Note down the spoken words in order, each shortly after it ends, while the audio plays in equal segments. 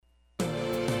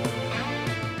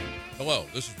Hello,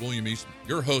 this is William Eastman,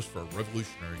 your host for a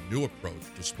revolutionary new approach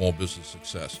to small business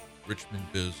success, Richmond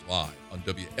Biz Live on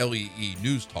WLEE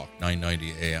News Talk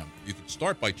 990 AM. You can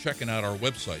start by checking out our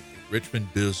website at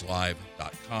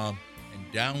RichmondBIZLive.com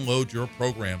and download your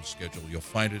program schedule. You'll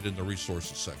find it in the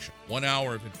resources section. 1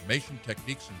 hour of information,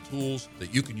 techniques, and tools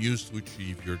that you can use to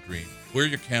achieve your dream. Clear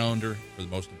your calendar for the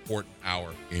most important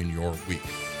hour in your week.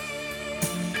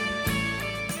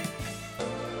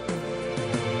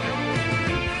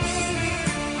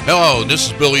 Hello, this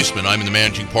is Bill Eastman. I'm the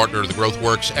managing partner of the Growth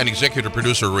Works and executive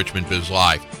producer of Richmond Biz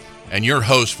Live, and your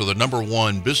host for the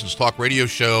 #1 business talk radio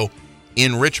show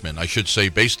in Richmond. I should say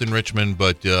based in Richmond,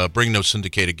 but bring those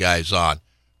syndicated guys on.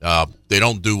 They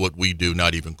don't do what we do,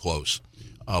 not even close.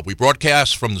 We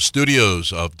broadcast from the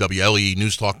studios of WLEE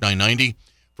News Talk 990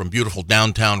 from beautiful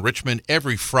downtown Richmond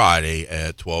every Friday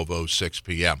at 12:06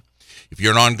 p.m. If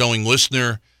you're an ongoing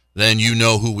listener, then you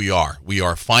know who we are. We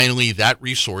are finally that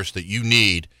resource that you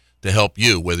need to help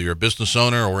you, whether you're a business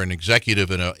owner or an executive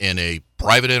in a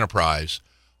private enterprise,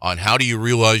 on how do you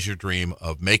realize your dream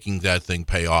of making that thing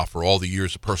pay off for all the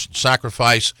years of personal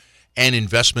sacrifice and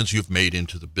investments you've made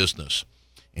into the business.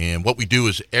 And what we do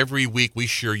is every week we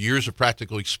share years of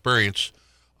practical experience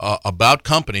about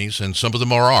companies, and some of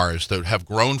them are ours, that have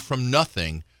grown from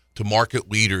nothing to market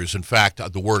leaders. In fact,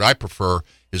 the word I prefer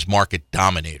is market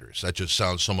dominators. That just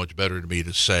sounds so much better to me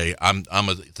to say I'm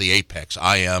at the apex.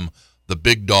 I am the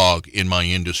big dog in my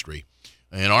industry.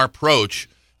 And our approach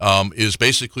is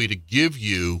basically to give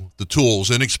you the tools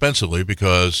inexpensively,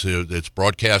 because it's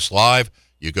broadcast live.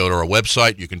 You go to our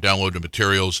website, you can download the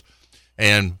materials.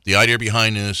 And the idea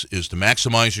behind this is to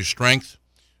maximize your strength,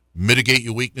 mitigate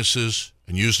your weaknesses,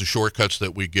 and use the shortcuts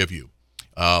that we give you.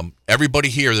 Everybody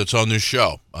here that's on this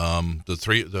show,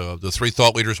 the three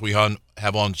thought leaders we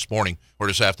have on this morning or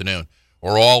this afternoon,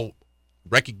 are all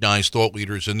recognized thought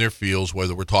leaders in their fields,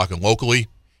 whether we're talking locally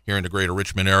here in the greater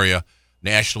Richmond area,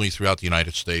 nationally throughout the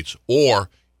United States, or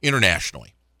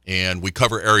internationally. And we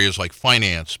cover areas like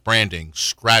finance, branding,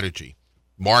 strategy,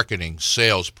 marketing,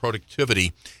 sales,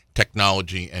 productivity,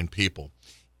 technology, and people.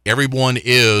 Everyone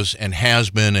is and has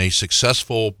been a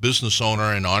successful business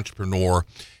owner and entrepreneur,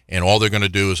 and all they're going to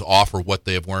do is offer what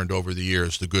they have learned over the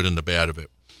years, the good and the bad of it.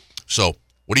 So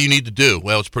what do you need to do?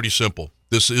 Well, it's pretty simple.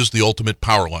 This is the ultimate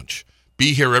power lunch.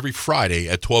 Be here every Friday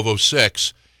at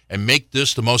 12:06 and make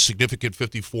this the most significant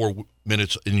 54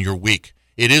 minutes in your week.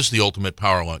 It is the ultimate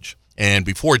power lunch. And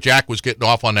before Jack was getting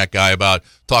off on that guy about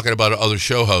talking about other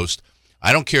show hosts,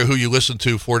 I don't care who you listen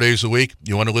to 4 days a week.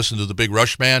 You want to listen to the Big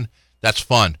Rush Man? That's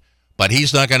fun. But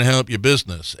he's not going to help your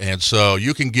business. And so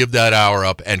you can give that hour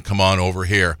up and come on over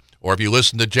here. Or if you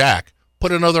listen to Jack,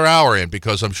 put another hour in,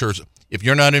 because I'm sure if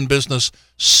you're not in business,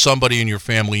 somebody in your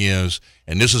family is,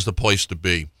 and this is the place to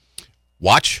be.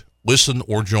 Watch, listen,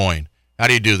 or join. How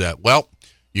do you do that? Well,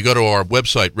 you go to our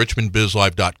website,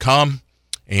 RichmondBIZLive.com,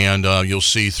 and you'll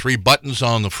see 3 buttons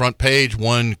on the front page.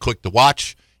 One, click to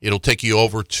watch. It'll take you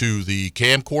over to the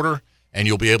camcorder, and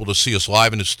you'll be able to see us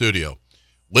live in the studio.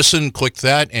 Listen, click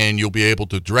that, and you'll be able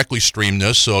to directly stream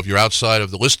this. So if you're outside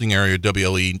of the listening area,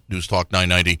 WLE News Talk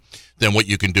 990, then what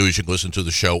you can do is you can listen to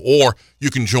the show, or you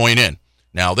can join in.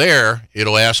 Now there,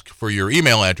 it'll ask for your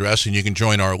email address, and you can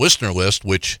join our listener list,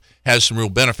 which has some real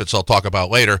benefits I'll talk about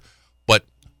later. But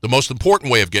the most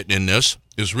important way of getting in this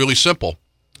is really simple,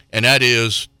 and that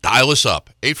is dial us up,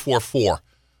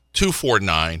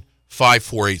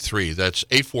 844-249-5483. That's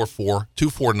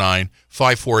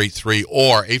 844-249-5483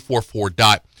 or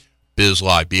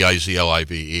 844.bizlive,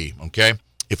 B-I-Z-L-I-V-E, okay?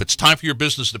 If it's time for your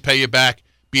business to pay you back,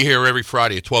 be here every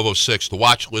Friday at 12:06 to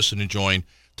watch, listen, and join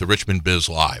to Richmond Biz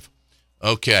Live.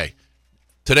 Okay,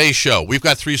 today's show, we've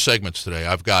got 3 segments today.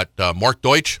 I've got Mark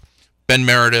Deutsch, Ben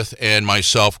Meredith, and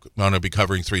myself going to be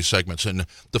covering 3 segments. And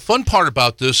the fun part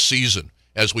about this season,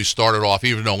 as we started off,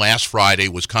 even though last Friday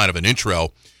was kind of an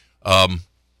intro,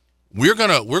 we're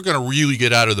gonna really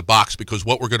get out of the box, because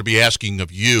what we're going to be asking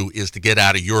of you is to get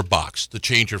out of your box, to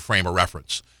change your frame of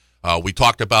reference. We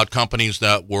talked about companies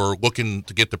that were looking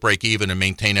to get to break even and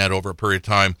maintain that over a period of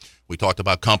time. We talked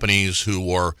about companies who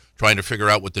were trying to figure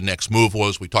out what the next move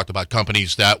was. We talked about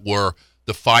companies that were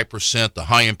the 5%, the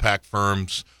high-impact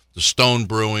firms, the Stone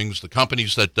Brewings, the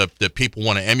companies that people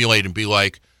want to emulate and be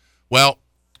like. Well,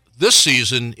 this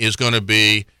season is going to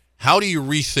be, how do you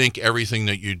rethink everything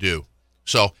that you do?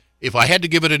 So if I had to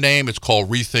give it a name, it's called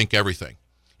Rethink Everything.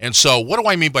 And so what do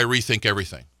I mean by rethink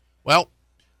everything? Well,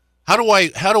 how do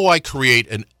I create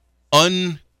an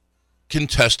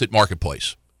uncontested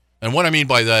marketplace? And what I mean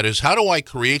by that is, how do I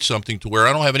create something to where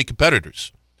I don't have any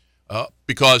competitors?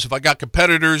 Because if I got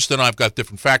competitors, then I've got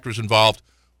different factors involved.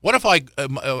 What if how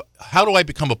do I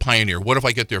become a pioneer? What if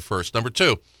I get there first? Number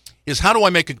 2, is how do I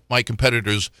make my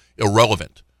competitors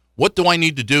irrelevant? What do I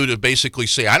need to do to basically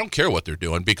say, I don't care what they're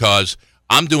doing because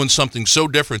I'm doing something so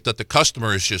different that the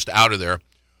customer is just out of there?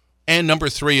 And number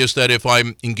three is that if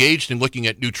I'm engaged in looking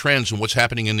at new trends and what's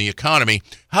happening in the economy,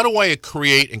 how do I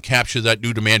create and capture that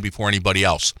new demand before anybody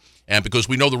else? And because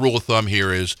we know the rule of thumb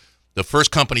here is the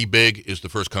first company big is the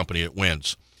first company that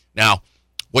wins. Now,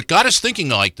 what got us thinking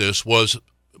like this was,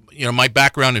 my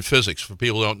background in physics. For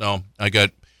people who don't know, I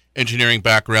got engineering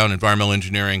background, environmental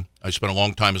engineering. I spent a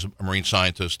long time as a marine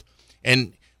scientist.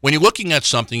 And when you're looking at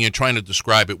something and trying to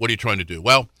describe it, what are you trying to do?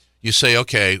 Well, you say,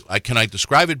 okay, can I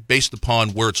describe it based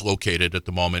upon where it's located at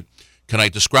the moment? Can I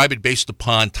describe it based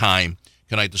upon time?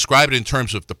 Can I describe it in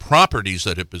terms of the properties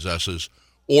that it possesses?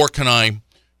 Or can I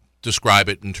describe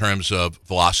it in terms of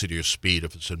velocity or speed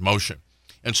if it's in motion?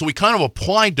 And so we kind of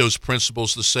applied those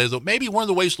principles to say that maybe one of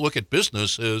the ways to look at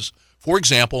business is, for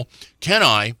example, can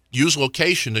I use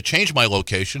location to change my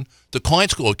location, the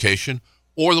client's location,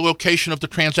 or the location of the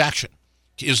transaction?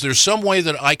 Is there some way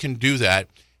that I can do that?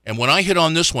 And when I hit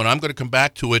on this one, I'm going to come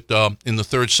back to it in the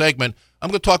third segment. I'm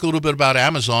going to talk a little bit about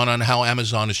Amazon and how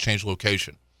Amazon has changed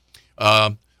location.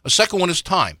 A second one is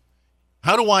time.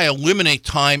 How do I eliminate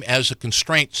time as a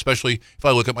constraint, especially if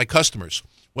I look at my customers?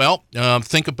 Well,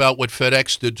 think about what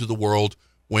FedEx did to the world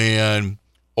when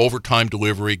overtime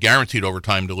delivery, guaranteed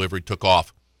overtime delivery, took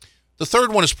off. The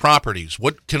third one is properties.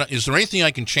 Is there anything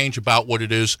I can change about what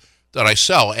it is that I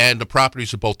sell? And the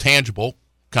properties are both tangible,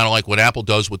 kind of like what Apple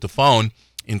does with the phone,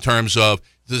 in terms of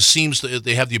this seems that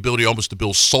they have the ability almost to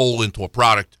build soul into a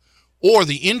product, or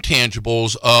the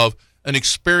intangibles of an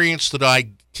experience that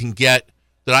I can get,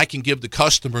 that I can give the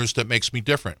customers that makes me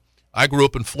different. I grew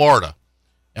up in Florida.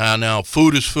 Now,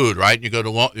 food is food, right? You go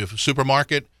to a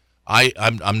supermarket.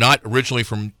 I'm not originally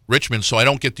from Richmond, so I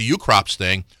don't get the U-Crops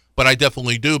thing, but I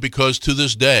definitely do because to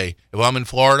this day, if I'm in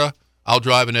Florida, I'll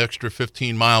drive an extra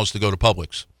 15 miles to go to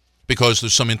Publix because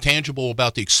there's some intangible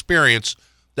about the experience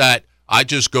that I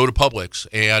just go to Publix.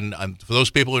 And for those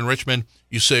people in Richmond,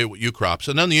 you say U-Crops.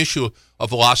 And then the issue of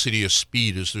velocity of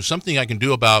speed. Is there something I can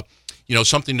do about,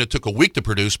 something that took a week to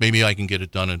produce? Maybe I can get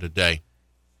it done in a day.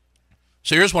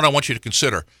 So here's what I want you to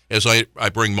consider as I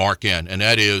bring Mark in, and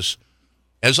that is,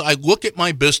 as I look at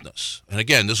my business, and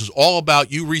again, this is all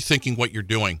about you rethinking what you're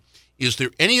doing, is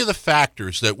there any of the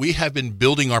factors that we have been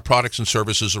building our products and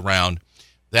services around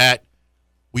that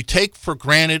we take for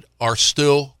granted are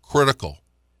still critical?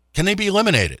 Can they be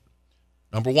eliminated?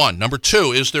 Number one. Number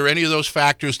two, is there any of those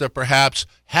factors that perhaps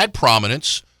had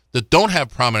prominence that don't have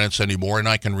prominence anymore, and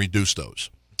I can reduce those?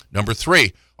 Number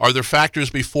three, are there factors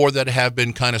before that have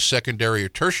been kind of secondary or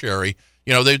tertiary?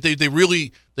 They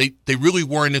really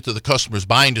weren't into the customer's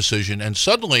buying decision, and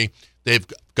suddenly they've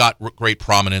got great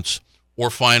prominence.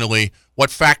 Or finally, what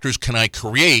factors can I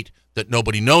create that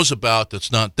nobody knows about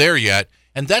that's not there yet?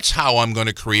 And that's how I'm going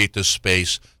to create this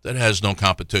space that has no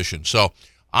competition. So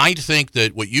I think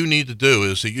that what you need to do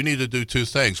is that you need to do two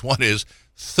things. One is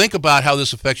think about how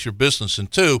this affects your business.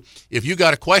 And two, if you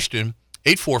got a question,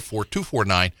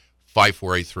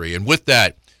 844-249-5483. And with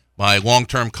that, my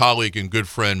long-term colleague and good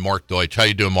friend, Mark Deutsch. How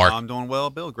you doing, Mark? I'm doing well,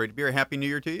 Bill. Great to be here. Happy New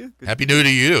Year to you. Happy New Year to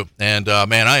you. And,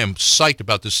 man, I am psyched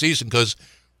about this season because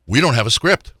we don't have a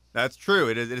script. That's true.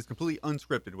 It is completely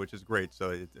unscripted, which is great.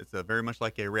 So it's very much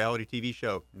like a reality TV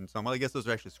show. And some, I guess those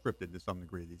are actually scripted to some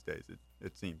degree these days,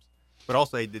 it seems. But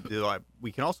also,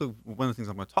 we can also, one of the things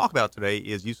I'm going to talk about today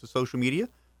is use of social media.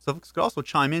 So folks could also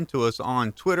chime in to us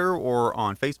on Twitter or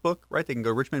on Facebook, right? They can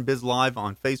go Richmond Biz Live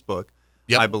on Facebook,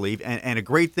 yep. I believe. And a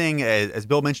great thing, as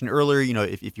Bill mentioned earlier,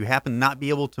 if you happen to not be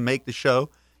able to make the show,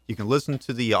 you can listen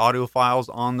to the audio files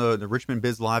on the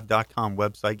RichmondBizLive.com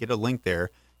website. Get a link there.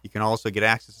 You can also get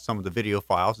access to some of the video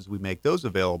files as we make those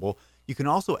available. You can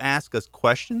also ask us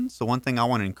questions. So one thing I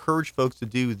want to encourage folks to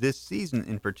do this season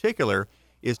in particular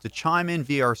is to chime in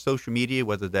via our social media,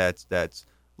 whether that's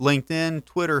LinkedIn,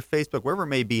 Twitter, Facebook, wherever it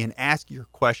may be, and ask your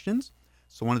questions.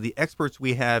 So one of the experts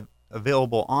we have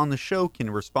available on the show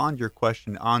can respond to your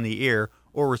question on the air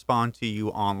or respond to you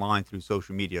online through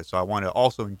social media. So I want to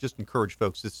also just encourage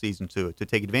folks this season to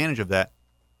take advantage of that.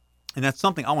 And that's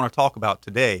something I want to talk about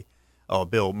today.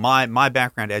 Bill, my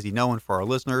background, as you know, and for our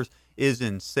listeners, is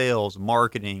in sales,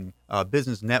 marketing,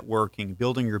 business networking,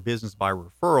 building your business by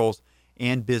referrals,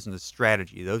 and business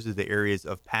strategy. Those are the areas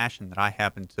of passion that I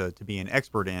happen to be an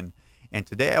expert in. And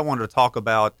today I wanted to talk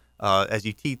about, as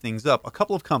you tee things up, a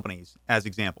couple of companies as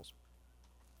examples.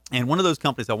 And one of those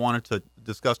companies I wanted to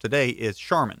discuss today is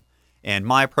Charmin. And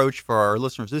my approach for our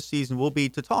listeners this season will be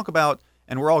to talk about,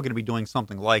 and we're all going to be doing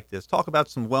something like this, talk about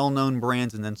some well-known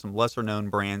brands and then some lesser-known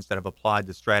brands that have applied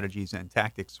the strategies and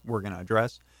tactics we're going to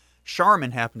address.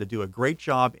 Charmin happened to do a great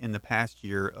job in the past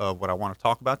year of what I want to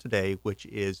talk about today, which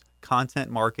is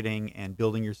content marketing and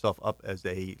building yourself up as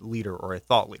a leader or a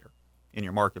thought leader in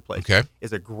your marketplace. Okay.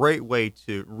 Is a great way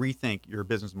to rethink your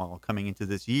business model coming into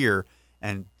this year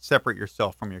and separate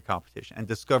yourself from your competition and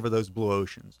discover those blue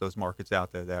oceans, those markets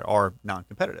out there that are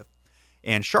non-competitive.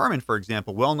 And Charmin, for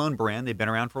example, well-known brand. They've been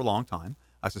around for a long time.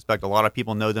 I suspect a lot of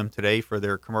people know them today for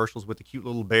their commercials with the cute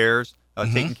little bears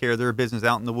taking care of their business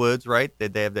out in the woods, right?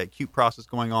 They have that cute process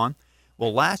going on.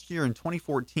 Well, last year in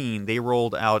 2014, they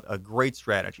rolled out a great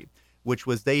strategy, which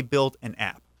was they built an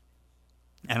app.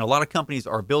 And a lot of companies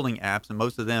are building apps, and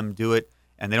most of them do it,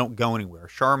 and they don't go anywhere.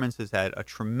 Charmin's has had a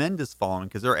tremendous following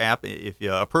because their app, if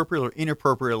you appropriately or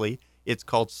inappropriately, it's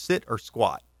called Sit or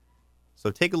Squat. So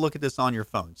take a look at this on your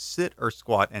phone, Sit or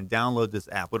Squat, and download this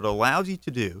app. What it allows you to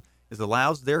do is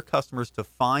allows their customers to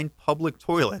find public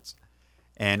toilets,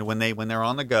 and when they're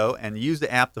on the go, and use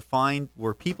the app to find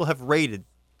where people have rated,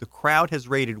 the crowd has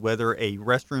rated whether a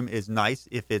restroom is nice,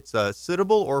 if it's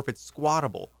sittable or if it's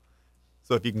squattable.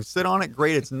 So if you can sit on it,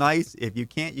 great, it's nice. If you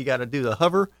can't, you got to do the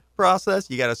hover process.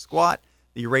 You got to squat.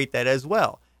 You rate that as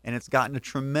well. And it's gotten a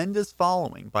tremendous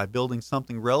following by building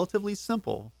something relatively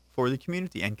simple for the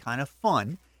community and kind of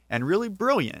fun and really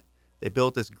brilliant. They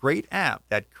built this great app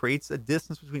that creates a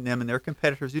distance between them and their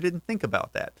competitors who didn't think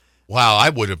about that. Wow, I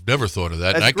would have never thought of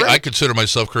that. And I consider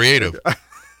myself creative.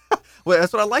 Well,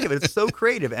 that's what I like of it. It's so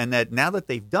creative, and that now that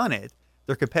they've done it,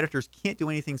 their competitors can't do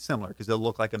anything similar because they'll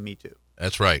look like a Me Too.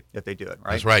 That's right. If they do it,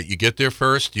 right? That's right. You get there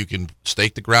first, you can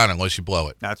stake the ground unless you blow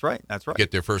it. That's right. That's right. You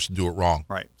get there first and do it wrong.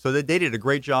 Right. So they did a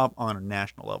great job on a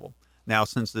national level. Now,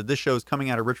 since this show is coming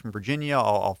out of Richmond, Virginia,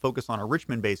 I'll focus on a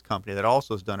Richmond-based company that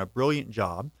also has done a brilliant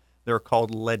job. They're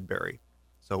called Ledbury.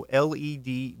 So Ledbury,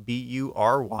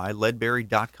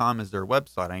 ledbury.com is their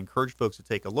website. I encourage folks to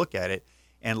take a look at it.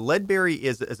 And Ledbury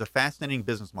is a fascinating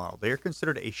business model. They are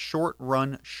considered a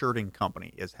short-run shirting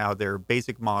company is how their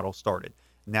basic model started.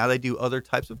 Now they do other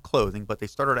types of clothing, but they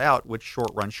started out with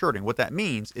short-run shirting. What that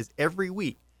means is every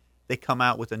week they come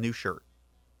out with a new shirt.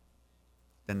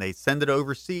 Then they send it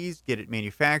overseas, get it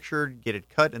manufactured, get it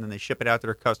cut, and then they ship it out to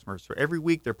their customers. So every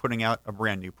week they're putting out a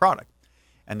brand new product.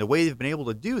 And the way they've been able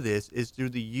to do this is through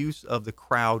the use of the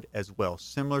crowd as well,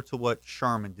 similar to what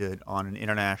Charmin did on an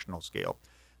international scale.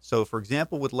 So, for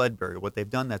example, with Ledbury, what they've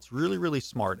done that's really, really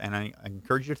smart, and I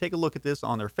encourage you to take a look at this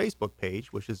on their Facebook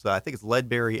page, which is, I think it's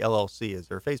Ledbury LLC is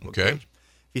their Facebook page.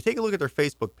 If you take a look at their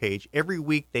Facebook page, every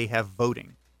week they have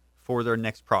voting for their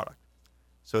next product.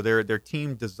 So their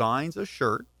team designs a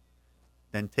shirt,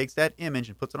 then takes that image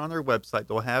and puts it on their website.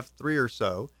 They'll have 3 or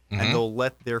so, and they'll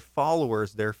let their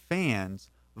followers, their fans,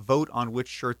 vote on which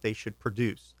shirt they should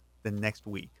produce the next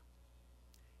week.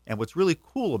 And what's really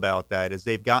cool about that is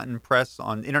they've gotten press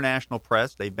on international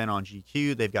press. They've been on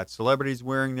GQ. They've got celebrities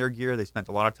wearing their gear. They spent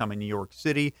a lot of time in New York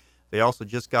City. They also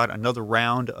just got another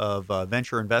round of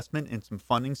venture investment and some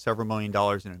funding, several $1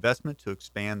 million in investment to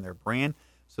expand their brand.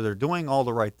 So they're doing all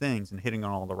the right things and hitting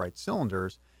on all the right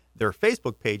cylinders. Their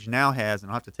Facebook page now has, and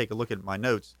I'll have to take a look at my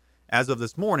notes, as of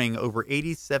this morning, over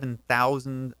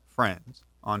 87,000 friends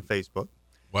on Facebook.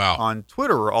 Wow. On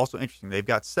Twitter, also interesting, they've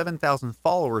got 7,000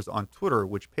 followers on Twitter,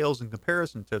 which pales in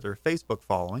comparison to their Facebook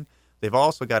following. They've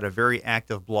also got a very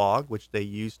active blog, which they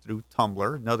use through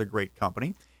Tumblr, another great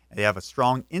company. They have a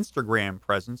strong Instagram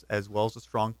presence as well as a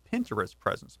strong Pinterest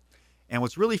presence. And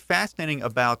what's really fascinating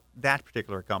about that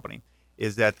particular company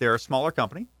is that they're a smaller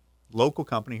company, local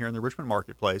company here in the Richmond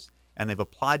marketplace, and they've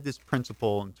applied this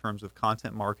principle in terms of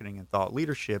content marketing and thought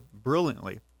leadership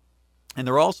brilliantly. And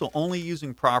they're also only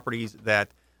using properties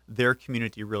that their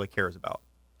community really cares about.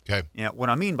 Okay. What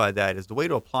I mean by that is the way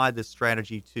to apply this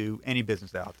strategy to any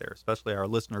business out there, especially our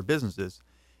listener businesses,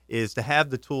 is to have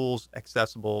the tools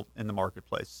accessible in the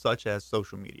marketplace, such as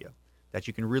social media, that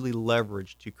you can really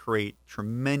leverage to create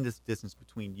tremendous distance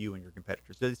between you and your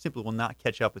competitors. They simply will not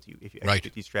catch up with you if you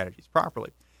execute these strategies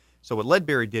properly. So what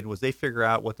Ledbury did was they figure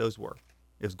out what those were.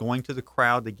 It was going to the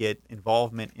crowd to get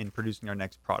involvement in producing our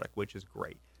next product, which is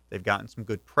great. They've gotten some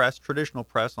good press, traditional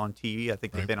press on TV. I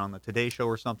think they've been on the Today Show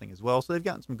or something as well. So they've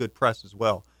gotten some good press as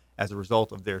well as a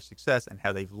result of their success and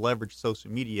how they've leveraged social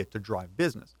media to drive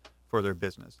business for their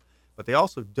business. But they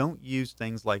also don't use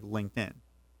things like LinkedIn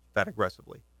that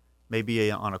aggressively.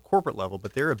 Maybe on a corporate level,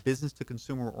 but they're a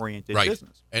business-to-consumer-oriented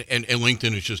business. And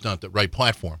LinkedIn is just not the right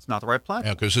platform. It's not the right platform.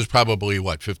 Yeah, because there's probably,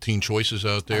 15 choices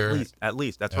out there? At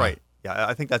least. That's right. Yeah,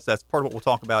 I think that's part of what we'll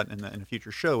talk about in a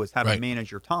future show is how to manage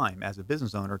your time as a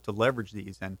business owner to leverage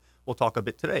these. And we'll talk a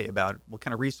bit today about what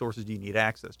kind of resources do you need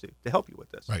access to help you with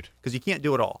this. Right. Because you can't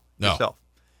do it all yourself.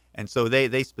 And so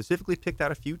they specifically picked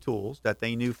out a few tools that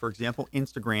they knew, for example,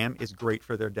 Instagram is great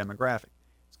for their demographic.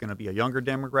 It's going to be a younger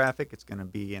demographic. It's going to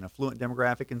be an affluent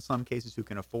demographic in some cases who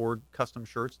can afford custom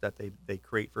shirts that they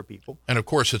create for people. And of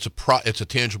course, it's a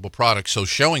tangible product, so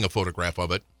showing a photograph of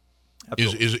it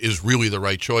is really the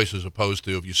right choice, as opposed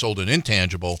to if you sold an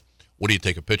intangible, what do you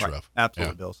take a picture of?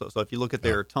 Absolutely, Bill. So if you look at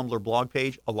their Tumblr blog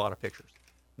page, a lot of pictures.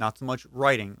 Not so much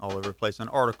writing all over the place on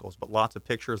articles, but lots of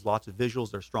pictures, lots of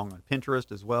visuals. They're strong on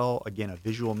Pinterest as well. Again, a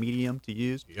visual medium to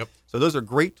use. Yep. So those are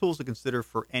great tools to consider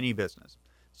for any business.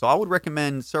 So I would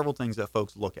recommend several things that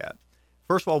folks look at.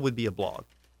 First of all would be a blog.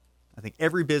 I think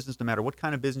every business, no matter what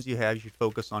kind of business you have, you should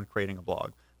focus on creating a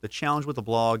blog. The challenge with a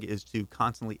blog is to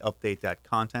constantly update that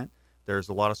content. There's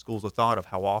a lot of schools of thought of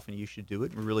how often you should do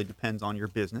it. It really depends on your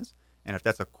business. And if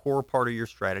that's a core part of your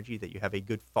strategy, that you have a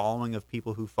good following of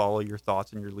people who follow your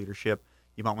thoughts and your leadership,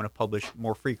 you might want to publish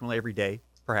more frequently every day,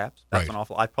 perhaps. That's an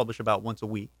awful. I publish about once a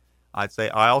week. I'd say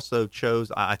I also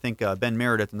chose, I think Ben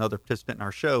Meredith, another participant in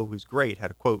our show, who's great,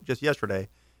 had a quote just yesterday,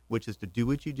 which is to do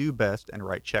what you do best and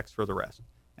write checks for the rest.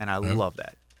 And I love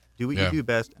that. Do what you do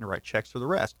best and write checks for the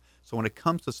rest. So when it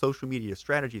comes to social media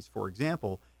strategies, for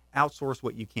example, outsource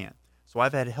what you can. So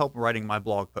I've had help writing my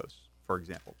blog posts, for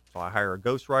example. So I hire a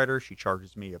ghostwriter. She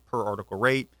charges me a per article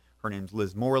rate. Her name's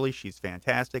Liz Morley. She's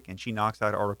fantastic, and she knocks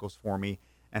out articles for me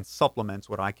and supplements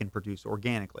what I can produce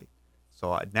organically.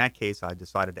 So in that case, I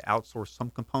decided to outsource some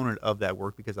component of that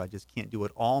work because I just can't do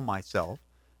it all myself.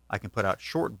 I can put out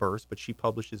short bursts, but she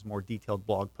publishes more detailed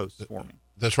blog posts for me.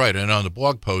 That's right. And on the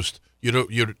blog post, you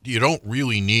don't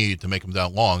really need to make them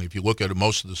that long. If you look at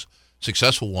most of the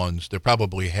successful ones, they're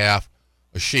probably half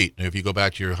a sheet. And if you go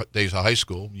back to your days of high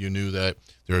school, you knew that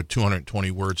there are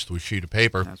 220 words to a sheet of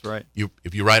paper. That's right.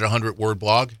 If you write a 100-word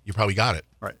blog, you probably got it.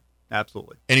 Right.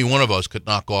 Absolutely. Any one of us could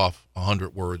knock off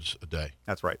 100 words a day.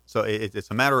 That's right. So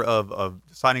it's a matter of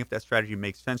deciding if that strategy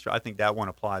makes sense. I think that one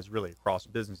applies really across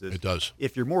businesses. It does.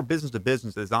 If you're more business to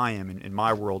business, as I am in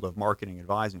my world of marketing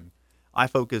advising, I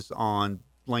focus on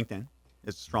LinkedIn.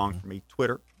 It's strong for me.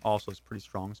 Twitter also is pretty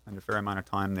strong. Spend a fair amount of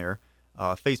time there.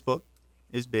 Facebook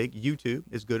is big. YouTube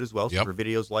is good as well. So for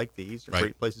videos like these, they're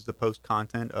great places to post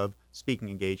content of speaking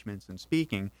engagements and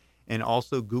speaking. And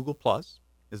also Google Plus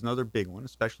is another big one,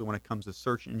 especially when it comes to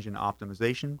search engine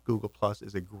optimization. Google Plus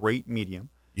is a great medium.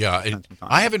 Yeah,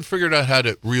 I haven't figured out how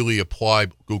to really apply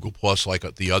Google Plus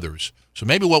like the others. So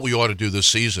maybe what we ought to do this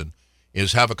season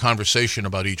is have a conversation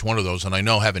about each one of those. And I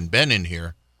know, having been in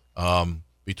here,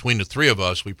 between the three of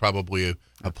us, we probably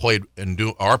have played and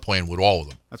are playing with all of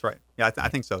them. That's right. Yeah, I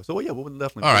think so. So yeah, we'll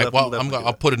definitely. All right. Well,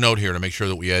 I'll put a note here to make sure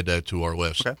that we add that to our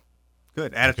list. Okay.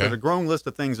 Good. Add it to the growing list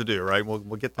of things to do. Right. We'll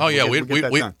get. We'll get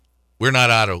that done. We're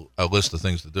not out of a list of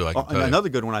things to do. I can tell you. Another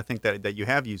good one I think that you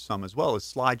have used some as well is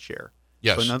SlideShare.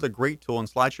 Yes. So another great tool, and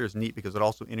SlideShare is neat because it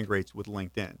also integrates with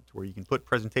LinkedIn, to where you can put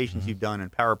presentations you've done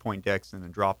in PowerPoint decks and then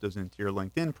drop those into your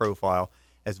LinkedIn profile,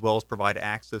 as well as provide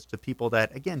access to people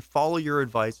that, again, follow your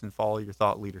advice and follow your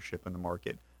thought leadership in the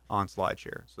market on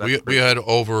SlideShare. So we had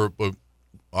over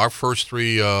our first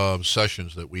three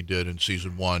sessions that we did in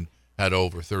season 1 had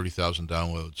over 30,000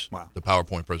 downloads. Wow. The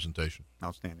PowerPoint presentation.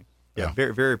 Outstanding. Yeah,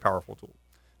 very, very powerful tool.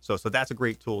 So that's a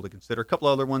great tool to consider. A couple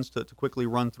other ones to quickly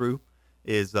run through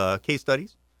is case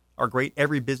studies are great.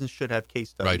 Every business should have case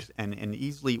studies. Right. And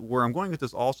easily, where I'm going with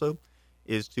this also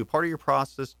is to part of your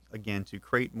process, again, to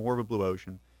create more of a blue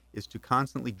ocean, is to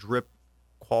constantly drip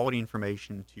quality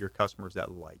information to your customers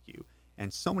that like you.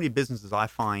 And so many businesses I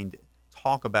find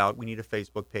talk about, we need a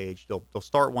Facebook page. They'll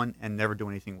start one and never do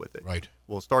anything with it. Right.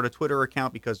 We'll start a Twitter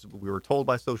account because we were told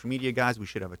by social media guys we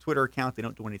should have a Twitter account. They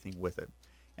don't do anything with it.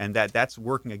 And that's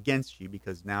working against you,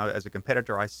 because now as a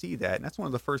competitor, I see that. And that's one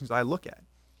of the first things I look at.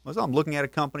 So I'm looking at a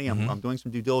company. I'm doing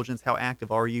some due diligence. How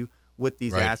active are you with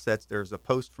these assets? There's a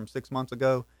post from 6 months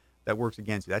ago that works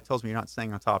against you. That tells me you're not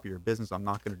staying on top of your business. I'm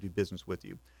not going to do business with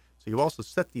you. So you also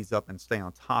set these up and stay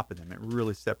on top of them. It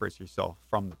really separates yourself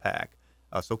from the pack.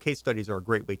 So case studies are a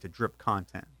great way to drip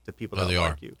content to people that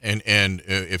like you. And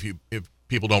if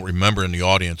people don't remember in the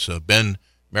audience, Ben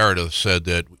Meredith said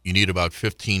that you need about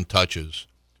 15 touches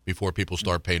before people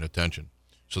start paying attention.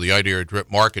 So the idea of drip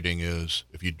marketing is,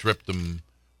 if you drip them,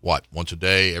 once a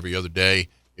day, every other day,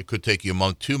 it could take you a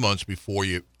month, 2 months before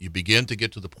you begin to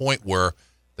get to the point where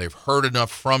they've heard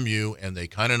enough from you and they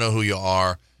kind of know who you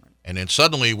are. And then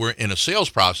suddenly we're in a sales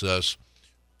process.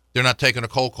 They're not taking a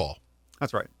cold call.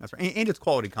 That's right. And it's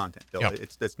quality content, Bill. Yeah.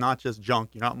 It's not just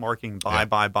junk. You're not marketing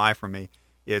buy from me.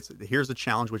 Here's a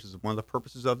challenge, which is one of the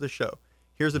purposes of the show.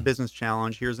 Here's a business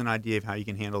challenge. Here's an idea of how you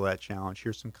can handle that challenge.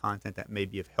 Here's some content that may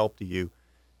be of help to you.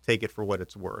 Take it for what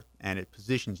it's worth. And it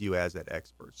positions you as that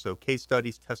expert. So case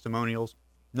studies, testimonials,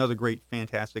 another great,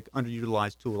 fantastic,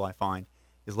 underutilized tool I find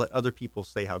is let other people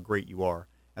say how great you are.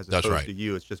 as That's opposed right. to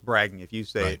you. It's just bragging. If you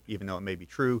say Right. it, even though it may be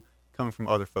true, coming from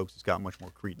other folks, it's got much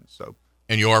more credence. So.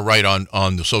 And you are right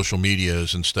on the social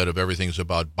medias. Instead of everything's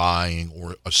about buying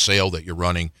or a sale that you're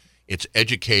running, it's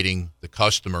educating the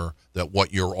customer that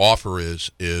what your offer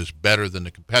is better than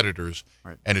the competitors,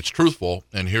 Right. and it's truthful,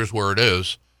 and here's where it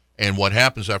is. And what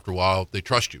happens after a while, they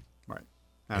trust you. Right.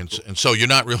 And so you're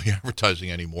not really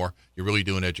advertising anymore. You're really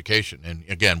doing education. And,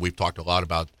 again, we've talked a lot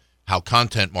about how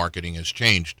content marketing has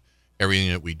changed. Everything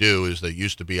that we do is that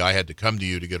used to be I had to come to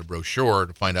you to get a brochure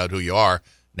to find out who you are.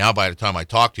 Now, by the time I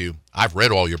talk to you, I've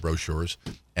read all your brochures,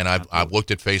 and I've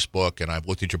looked at Facebook, and I've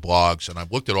looked at your blogs, and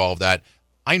I've looked at all of that.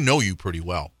 I know you pretty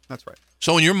well. That's right.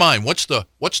 So, in your mind, what's the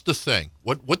thing?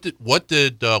 What did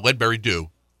Leadberry do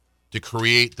to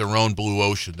create their own blue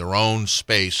ocean, their own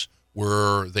space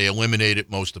where they eliminated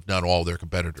most, if not all, of their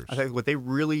competitors? I think what they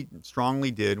really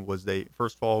strongly did was they,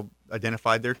 first of all,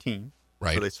 identified their team.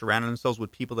 Right. So they surrounded themselves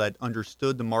with people that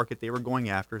understood the market they were going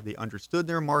after. They understood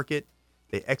their market.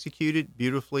 They executed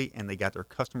beautifully, and they got their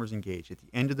customers engaged. At the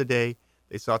end of the day,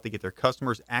 they sought to get their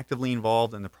customers actively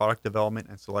involved in the product development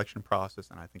and selection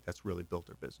process, and I think that's really built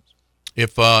their business.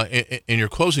 If in your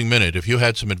closing minute, if you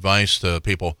had some advice to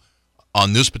people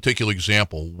on this particular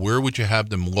example, where would you have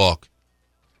them look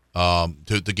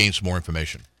to gain some more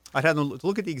information? I'd have them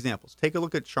look at the examples. Take a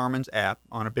look at Charmin's app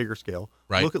on a bigger scale.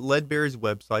 Right. Look at Leadberry's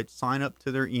website. Sign up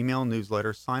to their email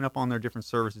newsletter. Sign up on their different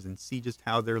services and see just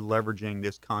how they're leveraging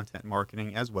this content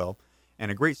marketing as well.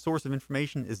 And a great source of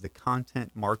information is the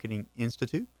Content Marketing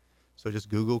Institute. So just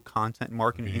Google Content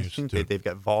Marketing Institute. They've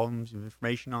got volumes of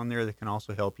information on there that can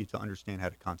also help you to understand how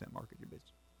to content market your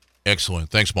business. Excellent.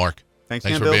 Thanks, Mark. Thanks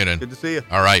for Bill. being in. Good to see you.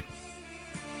 All right.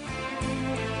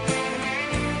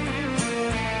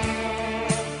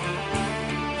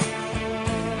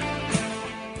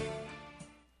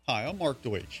 Hi, I'm Mark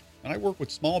Deutsch, and I work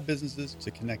with small businesses to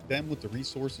connect them with the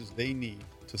resources they need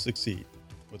to succeed.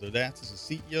 Whether that's as a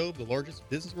CEO of the largest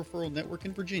business referral network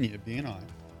in Virginia, BNI,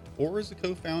 or as a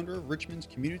co-founder of Richmond's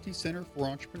Community Center for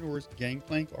Entrepreneurs,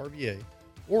 Gangplank RVA,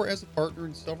 or as a partner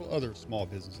in several other small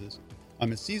businesses,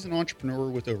 I'm a seasoned entrepreneur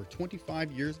with over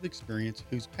 25 years of experience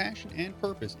whose passion and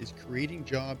purpose is creating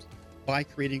jobs by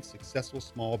creating successful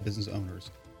small business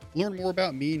owners. Learn more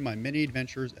about me and my many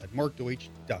adventures at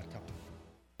markdeutsch.com.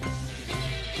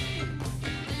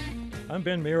 I'm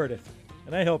Ben Meredith,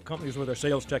 and I help companies with their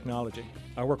sales technology.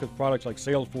 I work with products like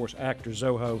Salesforce, Act, or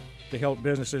Zoho to help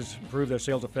businesses improve their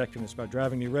sales effectiveness by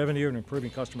driving new revenue and improving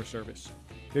customer service.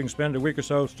 You can spend a week or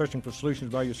so searching for solutions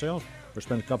by yourself, or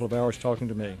spend a couple of hours talking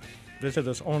to me. Visit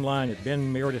us online at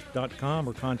benmeredith.com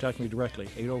or contact me directly,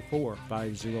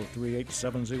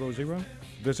 804-503-8700.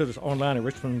 Visit us online at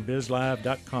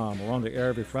RichmondBIZLive.com or on the air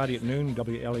every Friday at noon,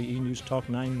 WLEE News Talk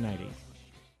 990.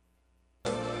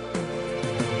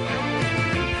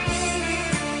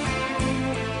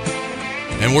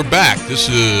 And we're back. This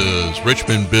is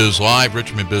Richmond Biz Live,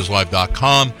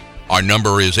 RichmondBIZLive.com. Our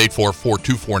number is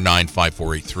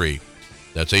 844-249-5483.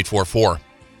 That's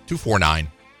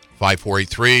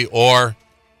 844-249-5483, or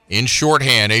in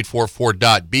shorthand,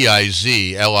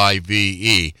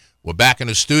 844.BIZLIVE. We're back in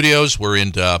the studios. We're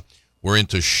into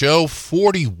show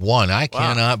 41. I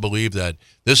cannot believe that.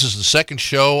 This is the second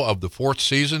show of the fourth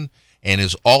season and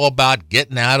is all about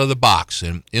getting out of the box.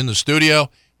 And in the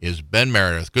studio is Ben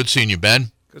Meredith. Good seeing you,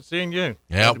 Ben. Good seeing you.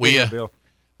 Yeah, Bill.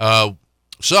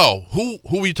 So who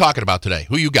are we talking about today?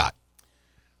 Who you got?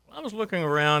 I was looking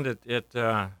around at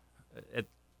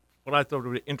what I thought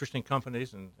were interesting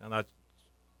companies, and I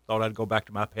thought I'd go back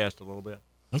to my past a little bit.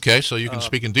 Okay, so you can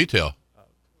speak in detail.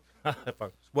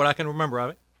 What I can remember of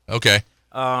it. Okay.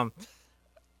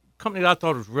 Company that I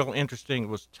thought was real interesting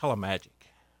was Telemagic.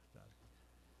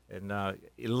 And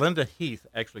Linda Heath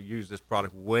actually used this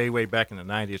product way back in the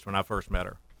 90s when I first met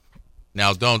her.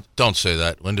 Now, don't say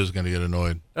that. Linda's going to get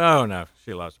annoyed. Oh, no.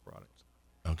 She loves the products.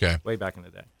 Okay. Way back in the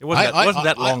day. It wasn't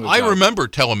that long ago. I remember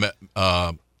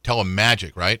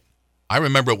Telemagic, right? I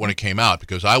remember it when it came out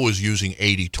because I was using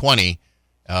 8020,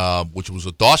 which was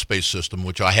a DOS-based system,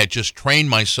 which I had just trained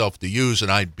myself to use, and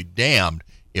I'd be damned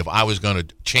if I was going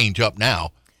to change up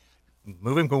now.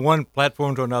 Moving from one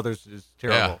platform to another is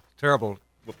terrible. Yeah. Terrible.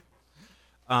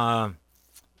 The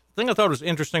thing I thought was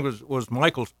interesting was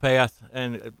Michael's path,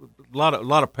 and a lot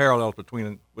of parallels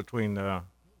between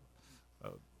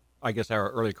I guess our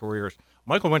early careers.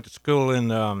 Michael went to school in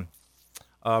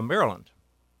Maryland,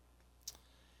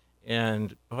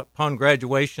 and upon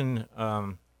graduation,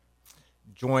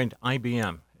 joined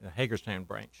IBM, the Hagerstown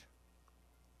branch,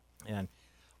 and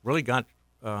really got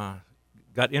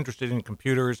interested in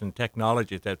computers and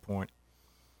technology at that point.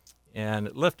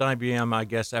 And left IBM, I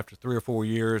guess, after 3 or 4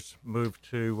 years, moved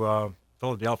to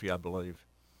Philadelphia, I believe.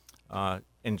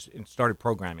 and started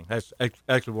programming. That's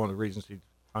actually one of the reasons I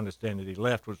understand that he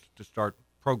left, was to start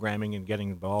programming and getting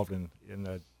involved in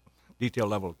the detail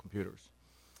level of computers.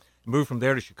 Moved from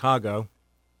there to Chicago,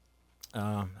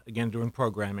 again doing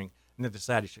programming, and then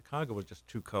decided Chicago was just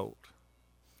too cold.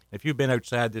 If you've been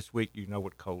outside this week, you know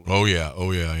what cold is. Oh yeah.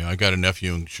 I got a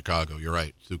nephew in Chicago. You're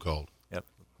right. It's too cold. Yep.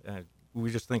 We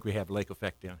just think we have lake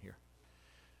effect down here.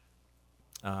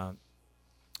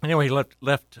 Anyway, he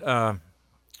left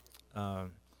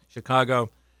Chicago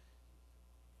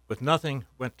with nothing,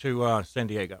 went to San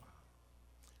Diego.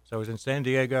 So I was in San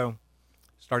Diego,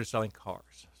 started selling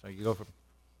cars. So you go from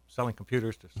selling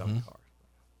computers to selling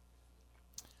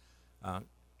cars.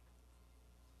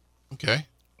 Okay.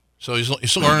 So he's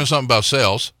still learning something about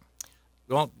sales.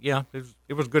 Well, yeah,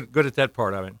 it was good at that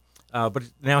part of it. But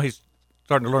now he's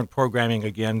starting to learn programming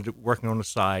again, working on the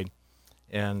side,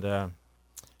 and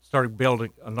started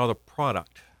building another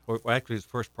product, or actually his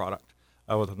first product,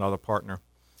 with another partner.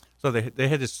 So they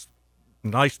had this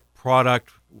nice product,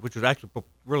 which was actually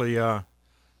really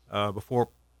before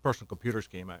personal computers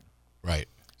came out. Right.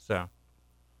 So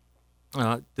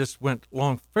this went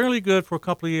along fairly good for a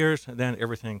couple of years, and then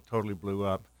everything totally blew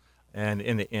up. And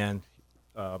in the end,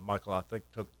 Michael, I think,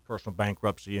 took personal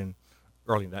bankruptcy in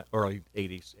early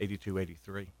 80s, 82,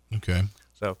 83. Okay.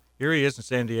 So here he is in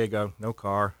San Diego, no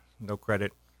car, no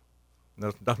credit,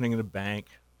 nothing in the bank.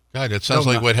 God, it sounds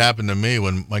like what happened to me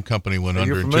when my company went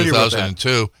under in familiar with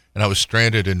 2002, and I was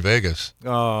stranded in Vegas.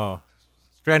 Oh,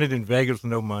 stranded in Vegas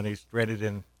with no money, stranded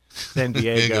in San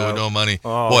Diego with no money.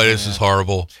 Oh, boy, man. This is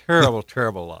horrible. Terrible,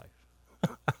 terrible life.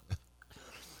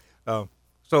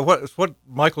 So what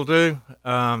Michael do?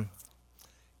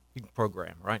 He can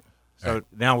program, right? So Right.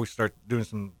 now we start doing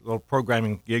some little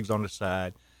programming gigs on the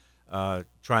side,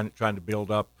 trying to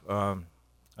build up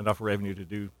enough revenue to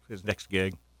do his next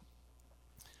gig.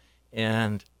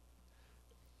 And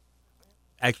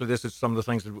actually, this is some of the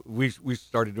things that we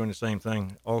started doing the same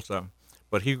thing also.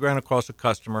 But he ran across a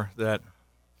customer that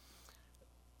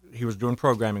he was doing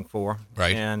programming for,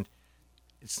 Right. and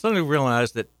suddenly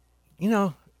realized that,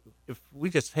 if we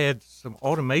just had some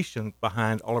automation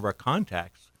behind all of our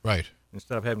contacts, Right.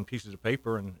 instead of having pieces of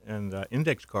paper and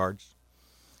index cards,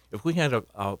 if we had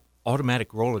a automatic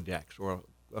Rolodex or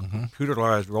a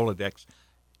computerized Rolodex,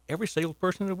 every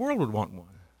salesperson in the world would want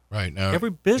one. Right. Now,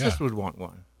 Every business would want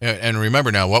one. And remember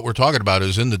now, what we're talking about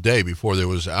is in the day before there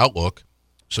was Outlook,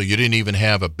 so you didn't even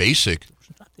have a basic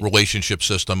relationship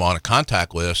system on a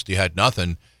contact list. You had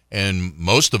nothing. And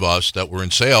most of us that were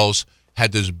in sales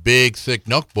had this big, thick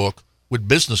notebook with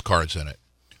business cards in it,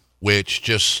 which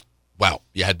just, well,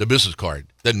 you had the business card.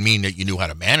 Doesn't mean that you knew how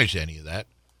to manage any of that.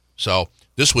 So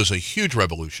this was a huge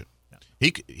revolution.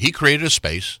 Yeah. He created a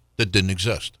space that didn't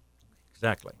exist.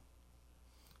 Exactly.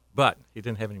 But he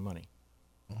didn't have any money.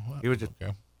 Oh, He was just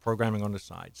programming on the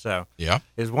side. So yeah,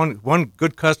 his one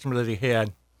good customer that he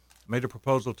had made a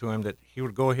proposal to him that he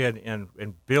would go ahead and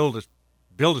build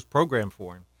his program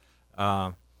for him,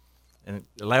 and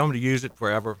allow him to use it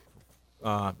forever.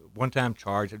 One-time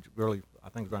charge. It really, I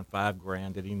think, it was around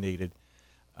 $5,000 that he needed.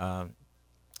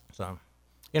 So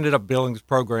he ended up building this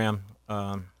program,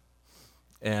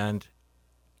 and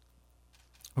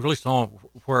really saw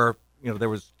where there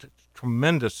was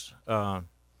tremendous a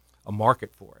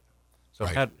market for it. So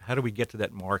Right. how do we get to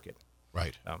that market?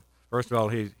 right. First of all,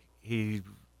 he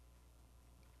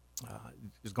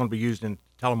is going to be used in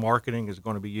telemarketing. Is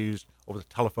going to be used over the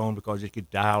telephone because you could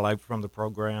dial out from the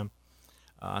program.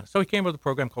 So he came up with a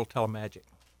program called Telemagic.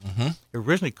 Mm-hmm.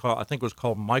 Originally I think it was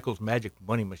called Michael's Magic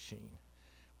Money Machine,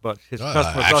 but his customer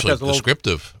thought Actually, that was a little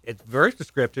descriptive. It's very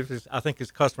descriptive. I think his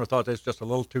customer thought that was just a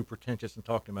little too pretentious and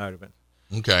talked him out of it.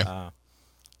 Okay.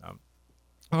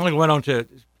 He went on to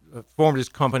form this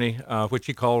company, which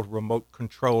he called Remote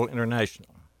Control International.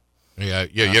 Yeah.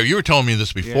 You were telling me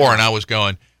this before, Yeah. and I was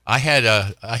going. I had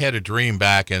a dream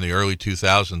back in the early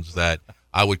 2000s that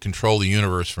I would control the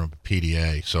universe from a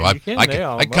PDA. So I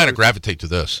kind of gravitate to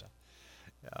this.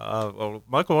 Well,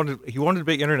 Michael wanted to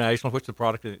be international, which the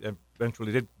product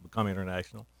eventually did become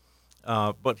international.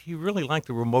 But he really liked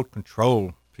the remote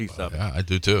control piece of it. Yeah, I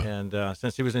do too. And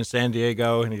since he was in San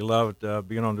Diego and he loved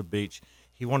being on the beach,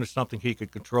 he wanted something he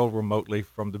could control remotely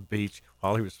from the beach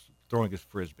while he was throwing his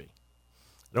Frisbee.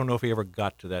 I don't know if he ever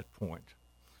got to that point,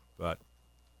 but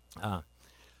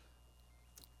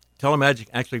Telemagic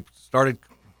actually started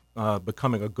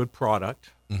becoming a good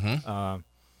product. Mm-hmm.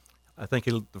 I think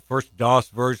the first DOS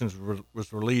versions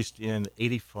was released in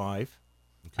 '85.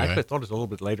 Okay. Actually, I thought it was a little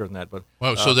bit later than that, but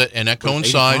Well, that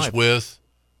coincides with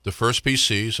the first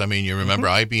PCs. I mean, you remember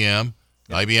IBM,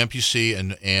 IBM PC,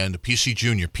 and the PC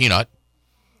Junior Peanut,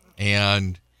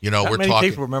 and We're Not many talking.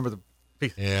 people remember the.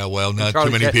 Yeah, well, not Charlie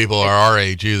too many Chat- people are our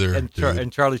age either.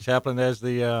 And Charlie Chaplin as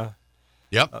the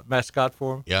Yep. mascot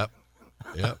for him. Yep.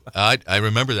 Yep. I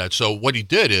remember that. So what he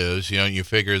did is, you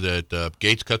figure that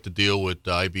Gates cut the deal with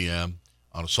IBM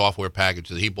on a software package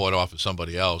that he bought off of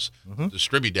somebody else,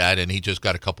 distribute that, and he just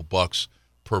got a couple bucks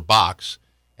per box.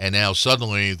 And now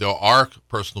suddenly there are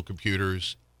personal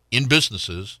computers in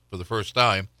businesses for the first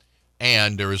time,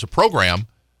 and there is a program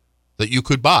that you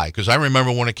could buy. Because I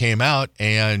remember when it came out,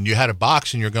 and you had a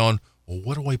box, and you're going, well,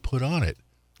 what do I put on it?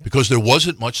 Because there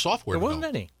wasn't much software. There wasn't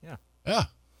any. Yeah. Yeah.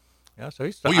 Yeah. So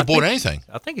he. Well, you bought anything.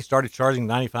 I think he started charging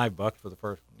 $95 for the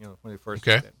first. When he first.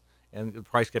 Okay. Did it. And the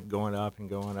price kept going up and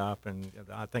going up, and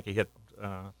I think he hit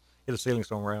a ceiling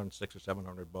somewhere around $600 or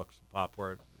 $700 a pop,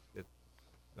 where it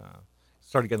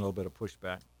started getting a little bit of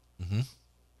pushback.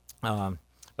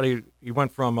 But he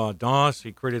went from DOS.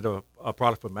 He created a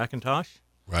product for Macintosh,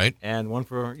 Right. and one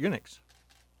for Unix.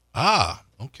 Ah,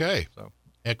 okay. So,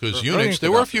 Yeah, because Very Unix,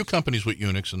 there were a few introductive. companies with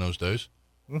Unix in those days.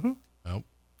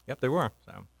 Yep, they were.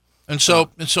 So, And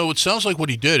so it sounds like what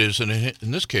he did is,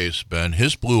 in this case, Ben,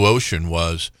 his blue ocean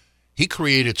was he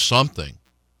created something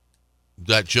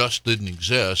that just didn't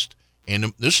exist.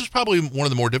 And this is probably one of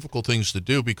the more difficult things to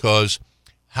do, because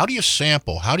how do you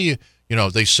sample? How do you,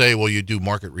 they say, well, you do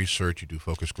market research, you do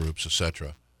focus groups,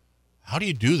 etc. How do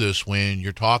you do this when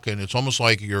you're talking? It's almost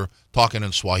like you're talking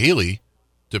in Swahili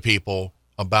to people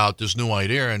about this new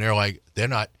idea, and they're like, they're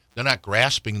not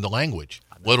grasping the language,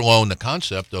 let alone the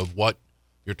concept of what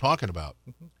you're talking about.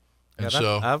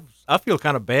 And I feel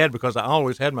kind of bad because I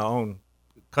always had my own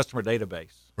customer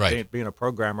database. Right. Being a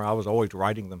programmer, I was always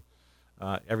writing them.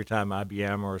 Every time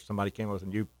IBM or somebody came with a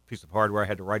new piece of hardware, I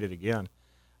had to write it again.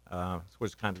 It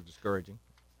was kind of discouraging.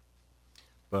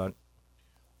 But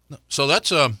so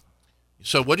that's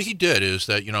so what he did is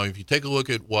that, if you take a look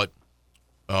at what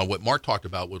Mark talked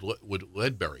about with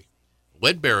Leadberry,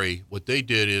 what they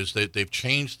did is that they've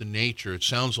changed the nature. It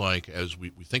sounds like, as we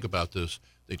think about this,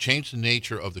 they changed the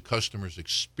nature of the customer's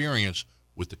experience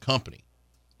with the company,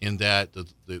 in that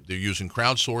they're using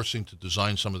crowdsourcing to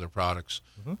design some of their products,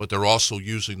 but they're also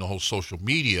using the whole social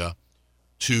media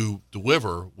to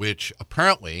deliver, which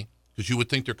apparently, because you would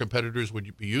think their competitors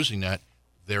would be using that,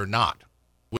 they're not.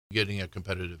 We're getting a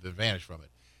competitive advantage from it.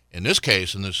 In this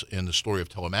case, in the story of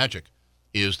Telemagic,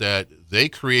 is that they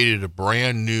created a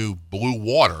brand new blue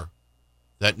water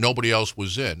that nobody else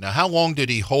was in. Now, how long did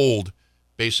he hold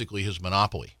basically his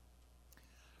monopoly?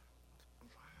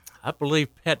 I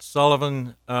believe Pat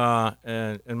Sullivan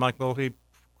and Mike Mulkey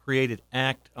created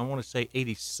ACT, I want to say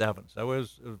 87. So it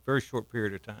was a very short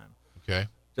period of time. Okay.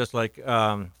 Just like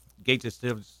Gates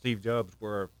and Steve Jobs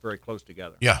were very close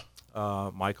together. Yeah.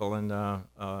 Michael and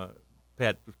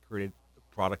Pat created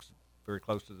products very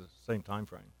close to the same time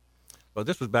frame. But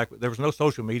this was there was no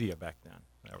social media back then.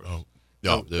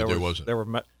 There wasn't.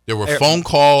 There were phone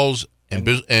calls and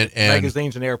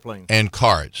magazines and airplanes. And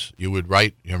cards. You would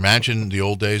write, you imagine the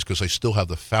old days, because I still have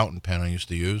the fountain pen I used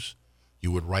to use.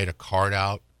 You would write a card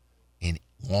out in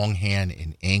longhand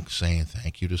in ink saying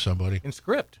thank you to somebody. In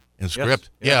script. Yes.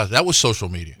 Yeah, that was social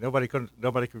media. Nobody could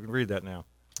read that now.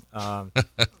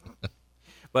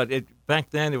 But back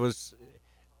then it was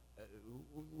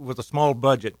with a small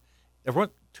budget. There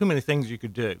weren't too many things you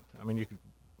could do. I mean, you could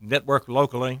network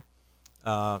locally,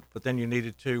 but then you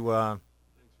needed to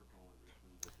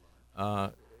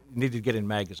get in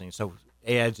magazines. So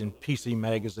ads in PC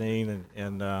Magazine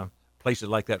and places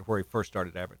like that where he first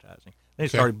started advertising. Then he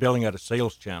started building out a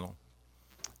sales channel,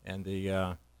 and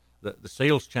the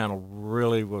sales channel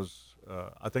really was,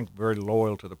 I think, very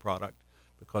loyal to the product,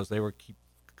 because they were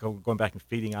going back and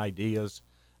feeding ideas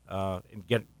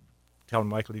and telling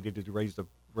Michael he needed to raise the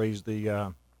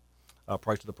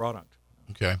price of the product.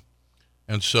 Okay.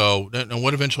 And so, and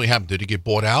what eventually happened? Did he get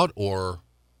bought out, or?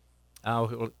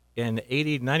 In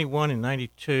 91 and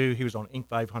 92, he was on Inc.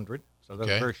 500, so that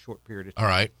was a very short period of time. All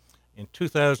right. In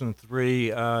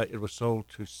 2003, it was sold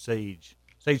to Sage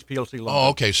PLC. London. Oh,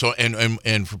 okay. So,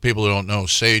 and for people who don't know,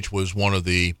 Sage was one of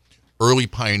the early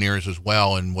pioneers as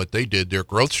well, and what they did, their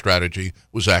growth strategy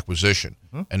was acquisition,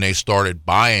 and they started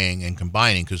buying and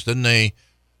combining, because didn't they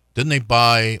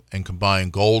buy and combine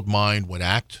Goldmine with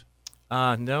ACT?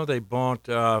 No, they bought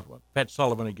Pat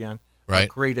Sullivan again. Right.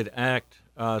 Created ACT,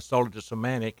 sold it to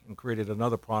Semantic, and created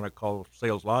another product called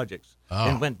Sales Logics. Oh.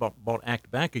 Then went bought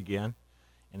ACT back again,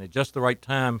 and at just the right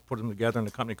time put them together in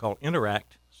a company called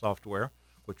Interact Software,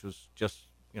 which was just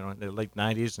in the late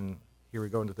 90s, and here we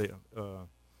go into the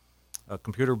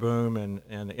computer boom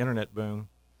and the internet boom,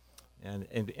 and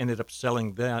ended up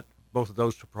selling both of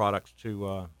those two products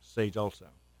to Sage also.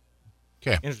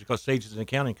 Okay. Interesting, because Sage is an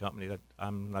accounting company that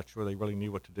I'm not sure they really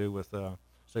knew what to do with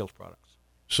sales products.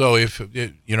 So if,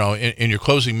 you know, in your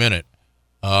closing minute,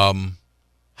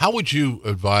 how would you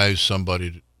advise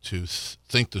somebody to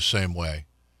think the same way?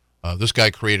 This guy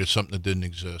created something that didn't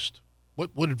exist.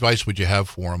 What advice would you have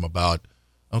for him about,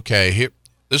 okay, here,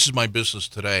 this is my business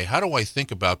today. How do I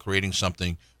think about creating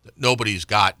something that nobody's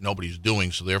got, nobody's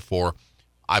doing, so therefore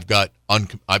I've got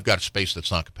a space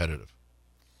that's not competitive?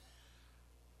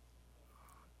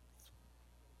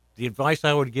 The advice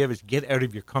I would give is get out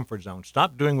of your comfort zone.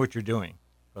 Stop doing what you're doing,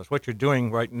 because what you're doing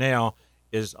right now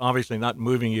is obviously not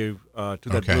moving you to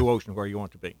that blue ocean where you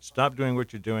want to be. Stop doing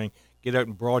what you're doing. Get out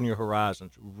and broaden your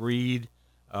horizons. Read,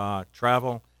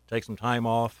 travel, take some time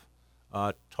off,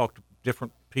 talk to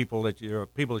different people that you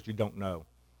don't know,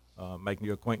 make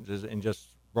new acquaintances, and just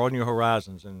broaden your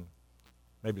horizons, and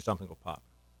maybe something will pop.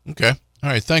 Okay. All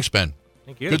right. Thanks, Ben.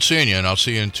 Thank you. Good seeing you, and I'll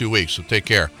see you in 2 weeks, so take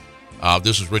care.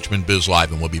 This is Richmond Biz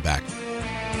Live, and we'll be back.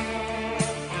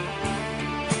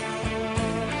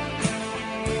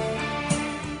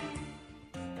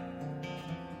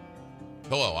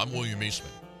 Hello, I'm William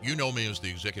Eastman. You know me as the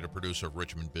executive producer of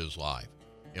Richmond Biz Live.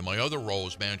 In my other role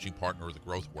as managing partner of the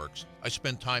Growth Works, I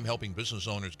spend time helping business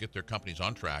owners get their companies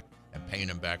on track and paying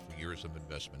them back for years of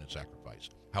investment and sacrifice.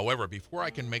 However, before I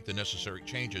can make the necessary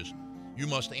changes, you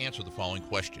must answer the following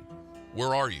question.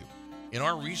 Where are you? In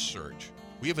our research,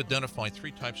 we have identified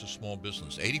 3 types of small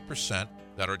business: 80%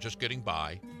 that are just getting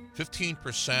by,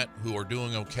 15% who are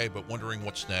doing okay but wondering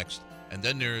what's next, and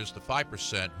then there's the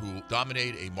 5% who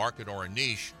dominate a market or a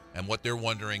niche, and what they're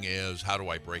wondering is, how do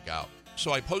I break out?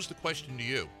 So I pose the question to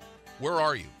you. Where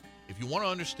are you? If you want to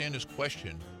understand this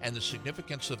question and the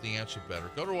significance of the answer better,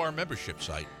 go to our membership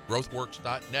site,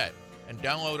 growthworks.net, and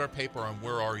download our paper on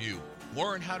Where Are You?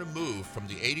 Learn how to move from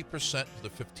the 80% to the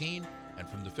 15% and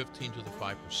from the 15% to the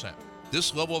 5%.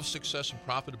 This level of success and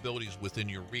profitability is within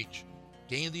your reach.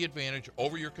 Gain the advantage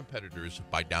over your competitors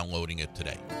by downloading it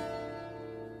today.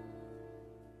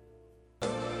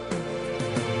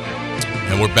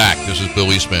 And we're back. This is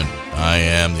Bill Eastman. I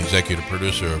am the executive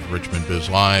producer of Richmond Biz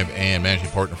Live and managing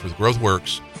partner for the Growth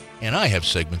Works. And I have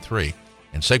segment 3.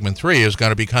 And segment 3 is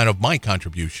going to be kind of my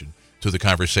contribution to the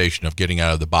conversation of getting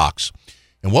out of the box.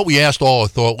 And what we asked all our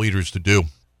thought leaders to do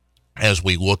as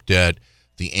we looked at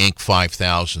the Inc.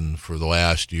 5000 for the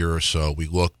last year or so, we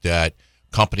looked at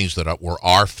companies that were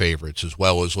our favorites, as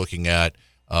well as looking at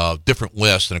different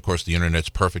lists. And, of course, the Internet's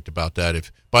perfect about that.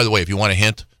 By the way, if you want a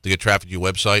hint to get traffic to your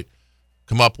website,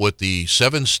 come up with the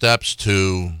 7 steps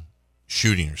to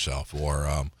shooting yourself,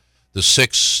 or the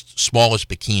 6 smallest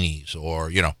bikinis,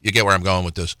 or, you get where I'm going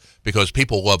with this, because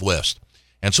people love lists.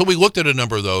 And so we looked at a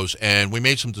number of those, and we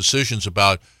made some decisions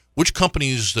about which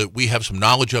companies that we have some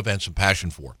knowledge of and some passion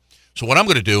for. So what I'm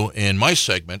going to do in my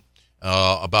segment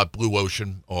about Blue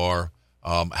Ocean, or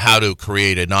how to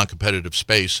create a non-competitive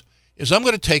space, is I'm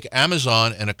going to take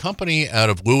Amazon and a company out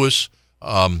of Lewis,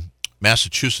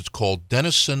 Massachusetts called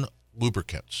Denison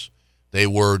Lubricants. They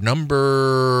were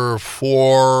number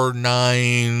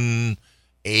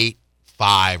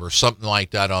 4985 or something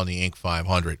like that on the Inc.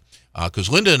 500. Because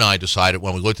Linda and I decided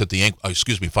when we looked at the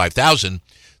Inc. 5000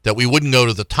 that we wouldn't go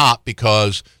to the top,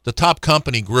 because the top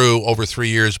company grew over 3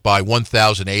 years by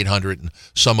 1,800 and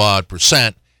some odd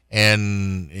percent.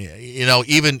 And,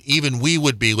 even we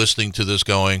would be listening to this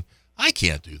going, I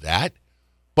can't do that.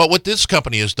 But what this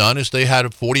company has done is they had a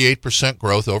 48%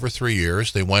 growth over 3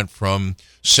 years. They went from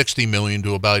 60 million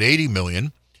to about 80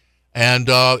 million, and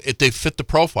they fit the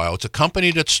profile. It's a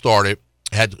company that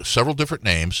had several different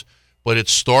names, but it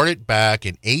started back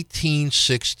in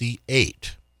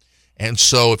 1868. And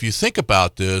so if you think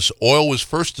about this, oil was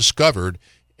first discovered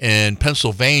in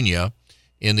Pennsylvania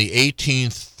in the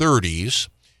 1830s,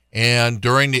 and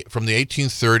from the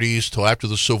 1830s till after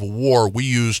the Civil War, we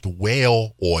used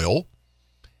whale oil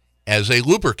as a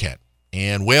lubricant.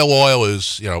 And whale oil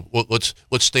is, let's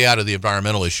stay out of the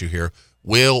environmental issue here.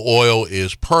 Whale oil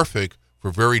is perfect for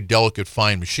very delicate,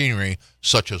 fine machinery,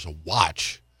 such as a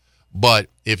watch. But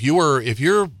if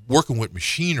you're working with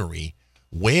machinery,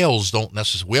 whale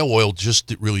oil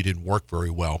just really didn't work very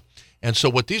well. And so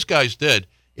what these guys did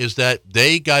is that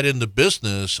they got in the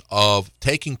business of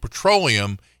taking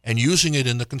petroleum and using it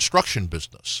in the construction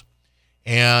business.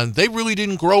 And they really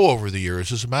didn't grow over the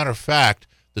years. As a matter of fact,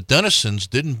 the Denisons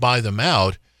didn't buy them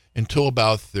out until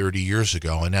about 30 years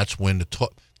ago, and that's when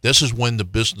this is when the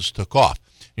business took off.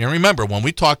 And remember, when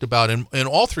we talked about in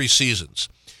all 3 seasons,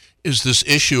 is this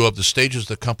issue of the stages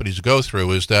that companies go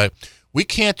through, is that we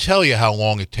can't tell you how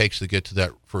long it takes to get to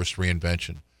that first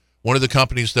reinvention. One of the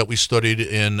companies that we studied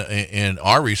in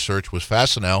our research was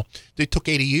Fastenal. They took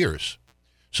 80 years.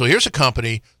 So here's a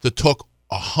company that took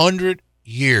 100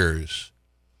 years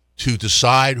to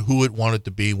decide who it wanted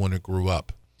to be when it grew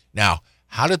up. Now,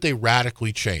 how did they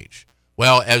radically change?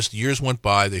 Well, as the years went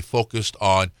by, they focused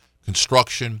on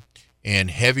construction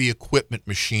and heavy equipment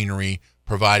machinery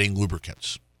providing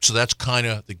lubricants. So that's kind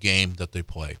of the game that they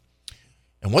play.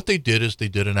 And what they did is they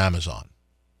did an Amazon.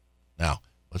 Now,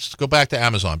 let's go back to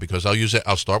Amazon because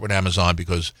I'll start with Amazon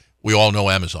because we all know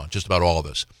Amazon, just about all of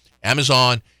us.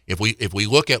 Amazon, if we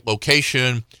look at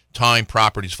location, time,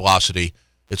 properties, velocity,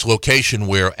 it's location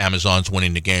where Amazon's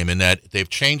winning the game, in that they've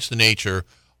changed the nature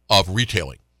of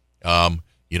retailing.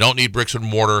 You don't need bricks and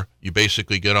mortar. You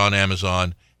basically get on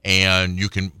Amazon and you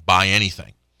can buy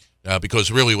anything because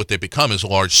really what they become is a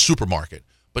large supermarket.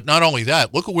 But not only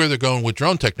that, look at where they're going with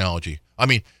drone technology. I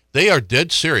mean, they are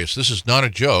dead serious. This is not a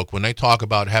joke when they talk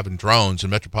about having drones in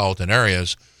metropolitan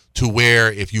areas to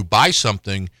where if you buy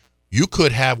something, you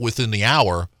could have within the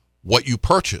hour what you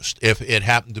purchased if it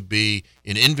happened to be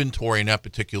in inventory in that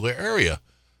particular area.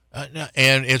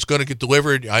 And it's going to get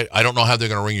delivered. I don't know how they're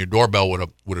going to ring your doorbell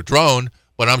with a drone,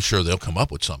 but I'm sure they'll come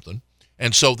up with something.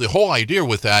 And so the whole idea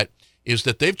with that is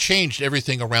that they've changed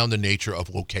everything around the nature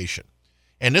of location.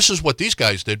 And this is what these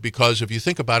guys did, because if you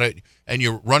think about it and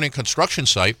you're running a construction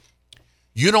site,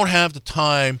 you don't have the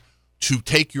time to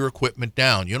take your equipment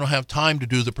down. You don't have time to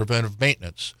do the preventive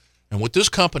maintenance. And what this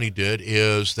company did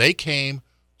is they came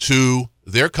to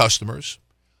their customers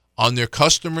on their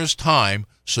customers' time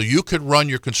so you could run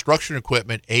your construction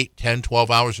equipment 8, 10,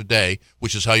 12 hours a day,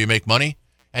 which is how you make money.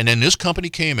 And then this company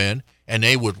came in and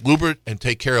they would lubricate and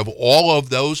take care of all of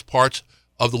those parts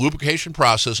of the lubrication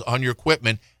process on your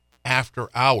equipment after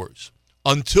hours.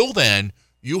 Until then,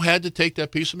 you had to take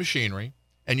that piece of machinery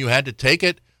and you had to take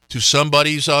it to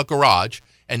somebody's garage,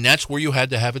 and that's where you had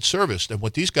to have it serviced. And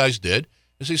what these guys did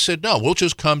is they said, no, we'll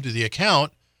just come to the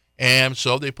account. And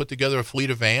so they put together a fleet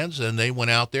of vans and they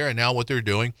went out there, and now what they're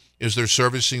doing is they're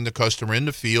servicing the customer in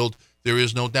the field. There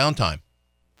is no downtime.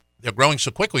 They're growing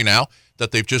so quickly now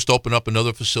that they've just opened up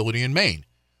another facility in Maine.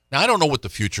 Now, I don't know what the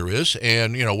future is.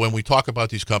 And, you know, when we talk about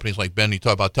these companies like Ben, you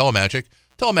talk about Telemagic.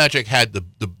 Telemagic had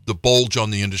the bulge on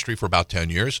the industry for about 10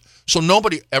 years. So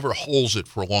nobody ever holds it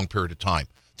for a long period of time.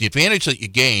 The advantage that you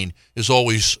gain is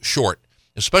always short,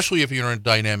 especially if you're in a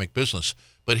dynamic business.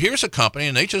 But here's a company,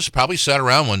 and they just probably sat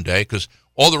around one day because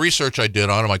all the research I did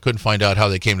on them, I couldn't find out how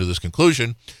they came to this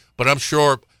conclusion. But I'm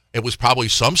sure it was probably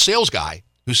some sales guy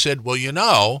who said, well, you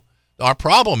know, our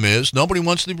problem is nobody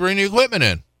wants to bring the equipment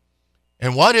in.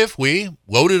 And what if we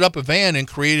loaded up a van and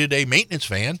created a maintenance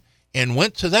van and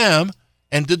went to them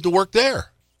and did the work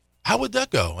there? How would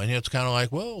that go? And it's kind of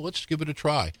like, well, let's give it a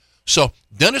try. So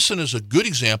Dennison is a good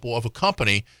example of a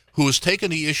company who has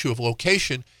taken the issue of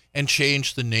location and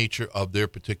changed the nature of their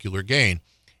particular gain.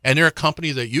 And they're a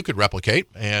company that you could replicate,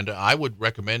 and I would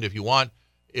recommend if you want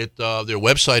it. Their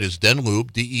website is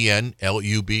Denlube,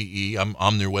 Denlube. I'm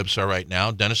on their website right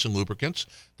now, Dennison Lubricants.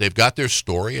 They've got their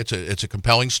story. It's a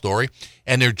compelling story,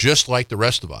 and they're just like the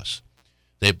rest of us.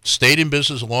 They've stayed in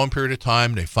business a long period of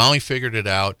time. They finally figured it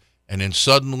out, and then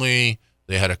suddenly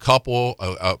they had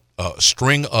a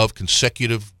string of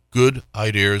consecutive good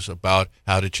ideas about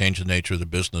how to change the nature of the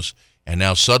business. And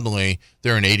now suddenly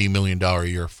they're an $80 million a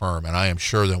year firm. And I am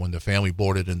sure that when the family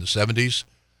bought it in the 70s,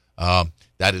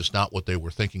 that is not what they were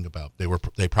thinking about.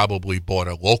 They probably bought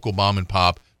a local mom and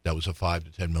pop that was a $5 to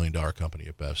 $10 million company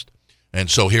at best. And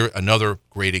so here, another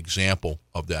great example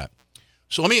of that.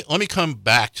 So let me come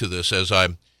back to this as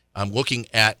I'm looking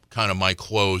at kind of my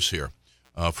close here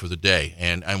for the day.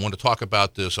 And I want to talk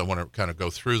about this. I want to kind of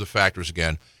go through the factors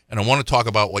again. And I want to talk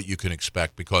about what you can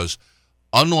expect, because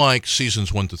unlike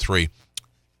seasons 1 to 3,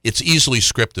 it's easily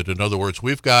scripted. In other words,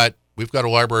 we've got a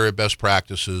library of best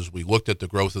practices. We looked at the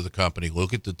growth of the company,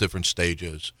 look at the different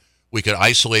stages. We could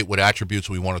isolate what attributes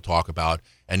we want to talk about,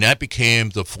 and that became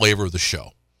the flavor of the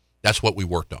show. That's what we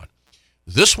worked on.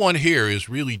 This one here is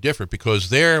really different because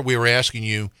there we were asking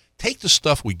you, take the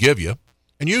stuff we give you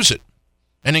and use it,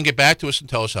 and then get back to us and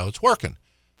tell us how it's working.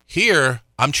 Here,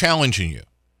 I'm challenging you.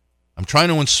 I'm trying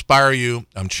to inspire you.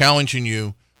 I'm challenging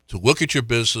you to look at your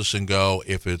business and go,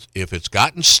 if it's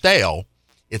gotten stale,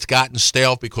 it's gotten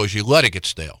stale because you let it get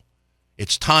stale.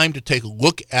 It's time to take a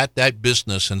look at that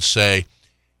business and say,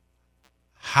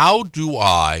 how do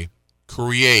I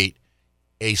create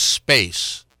a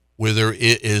space where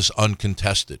it is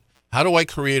uncontested? How do I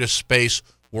create a space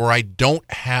where I don't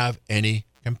have any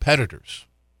competitors?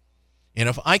 And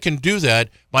if I can do that,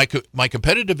 my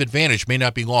competitive advantage may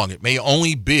not be long. It may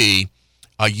only be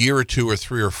a year or 2 or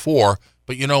 3 or 4.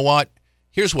 But you know what?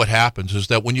 Here's what happens is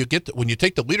that when you take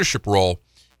the leadership role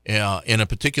in a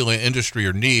particular industry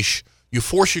or niche, you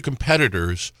force your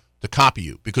competitors to copy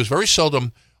you, because very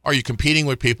seldom are you competing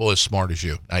with people as smart as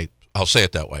you? I'll say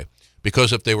it that way.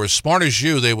 Because if they were as smart as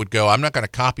you, they would go, I'm not going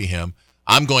to copy him.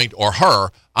 I'm going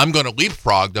to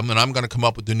leapfrog them, and I'm going to come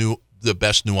up with the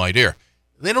best new idea.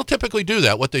 They don't typically do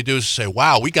that. What they do is say,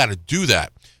 wow, we got to do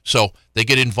that. So they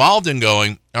get involved in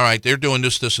going, all right, they're doing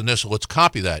this, this, and this, so let's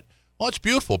copy that. Well, it's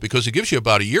beautiful because it gives you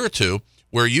about a year or two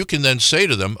where you can then say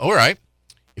to them, all right,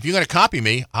 if you're going to copy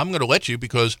me, I'm going to let you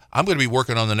because I'm going to be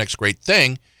working on the next great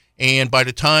thing. And by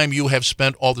the time you have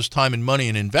spent all this time and money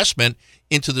and investment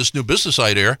into this new business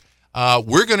idea,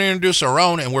 we're going to introduce our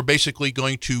own, and we're basically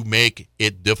going to make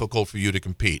it difficult for you to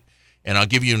compete. And I'll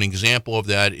give you an example of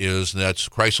that. That's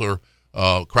Chrysler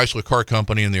Car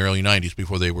Company in the early '90s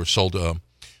before they were sold to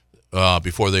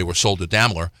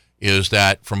Daimler. Is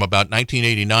that from about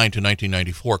 1989 to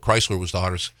 1994, Chrysler was the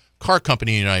hottest car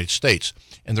company in the United States,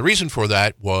 and the reason for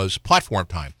that was platform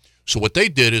time. So what they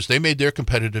did is they made their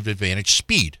competitive advantage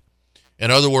speed.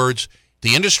 In other words,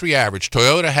 the industry average,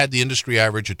 Toyota had the industry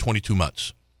average at 22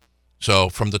 months. So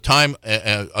from the time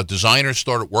a designer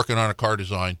started working on a car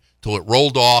design till it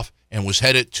rolled off and was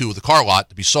headed to the car lot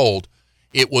to be sold,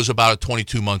 it was about a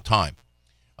 22-month time.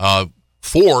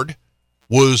 Ford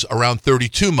was around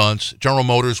 32 months. General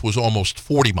Motors was almost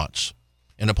 40 months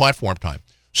in the platform time.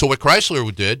 So what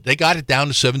Chrysler did, they got it down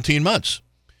to 17 months.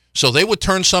 So they would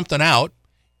turn something out,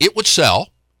 it would sell.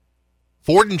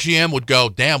 Ford and GM would go,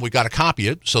 damn, we got to copy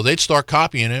it. So they'd start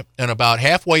copying it, and about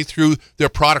halfway through their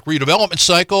product redevelopment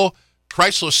cycle,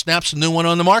 Chrysler snaps a new one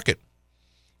on the market.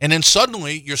 And then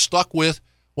suddenly you're stuck with,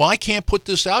 well, I can't put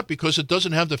this out because it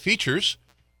doesn't have the features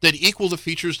that equal the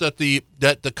features that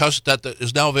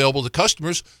is now available to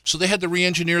customers. So they had to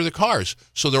re-engineer the cars.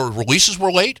 So their releases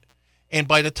were late, and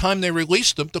by the time they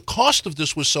released them, the cost of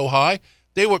this was so high.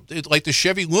 They were like the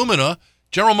Chevy Lumina.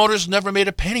 General Motors never made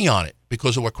a penny on it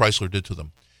because of what Chrysler did to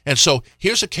them. And so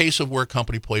here's a case of where a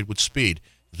company played with speed.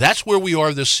 That's where we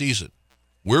are this season.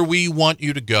 Where we want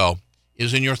you to go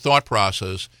is in your thought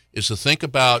process, is to think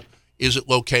about, is it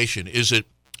location? Is it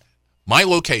my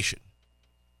location?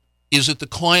 Is it the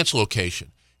client's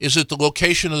location? Is it the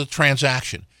location of the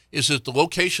transaction? Is it the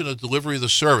location of delivery of the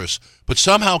service? But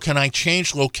somehow can I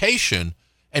change location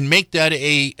and make that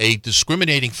a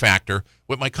discriminating factor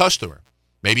with my customer?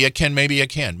 Maybe I can, maybe I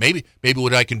can. Maybe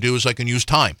what I can do is I can use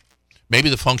time. Maybe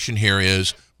the function here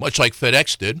is, much like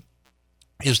FedEx did,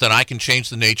 is that I can change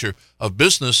the nature of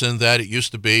business in that it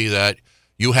used to be that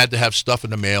you had to have stuff in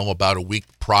the mail about a week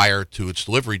prior to its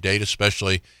delivery date,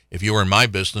 especially if you were in my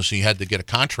business and you had to get a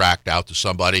contract out to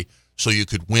somebody so you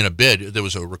could win a bid. There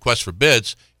was a request for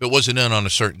bids. If it wasn't in on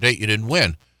a certain date, you didn't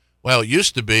win. Well, it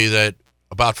used to be that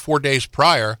about 4 days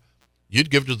prior,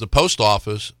 you'd give it to the post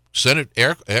office, send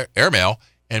it airmail,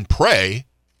 and pray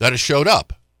that it showed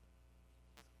up.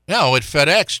 Now at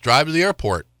FedEx, drive to the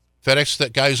airport. FedEx,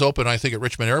 that guy's open, I think, at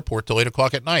Richmond Airport till 8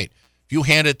 o'clock at night. If you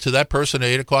hand it to that person at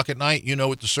 8 o'clock at night, you know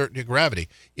with the certainty of gravity,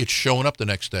 it's showing up the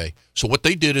next day. So what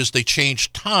they did is they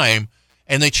changed time,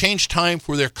 and they changed time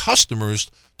for their customers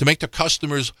to make their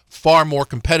customers far more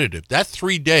competitive. That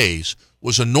 3 days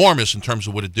was enormous in terms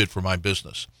of what it did for my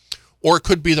business. Or it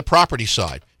could be the property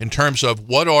side in terms of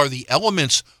what are the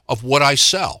elements of what I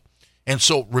sell. And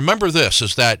so remember this,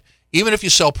 is that even if you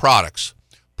sell products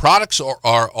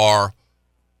are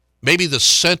maybe the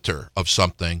center of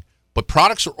something, but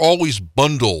products are always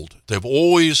bundled. They've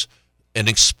always an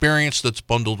experience that's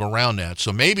bundled around that.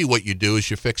 So maybe what you do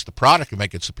is you fix the product and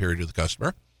make it superior to the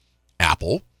customer,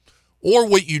 Apple. Or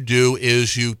what you do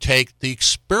is you take the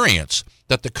experience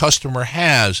that the customer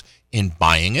has in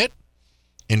buying it,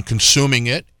 in consuming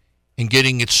it, in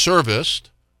getting it serviced,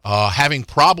 having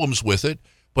problems with it,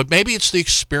 but maybe it's the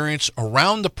experience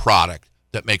around the product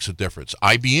that makes a difference.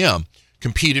 IBM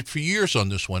competed for years on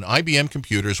this one. IBM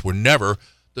computers were never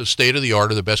the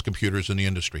state-of-the-art or the best computers in the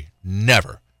industry.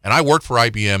 Never. And I worked for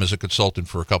IBM as a consultant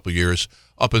for a couple of years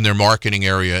up in their marketing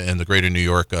area in the greater New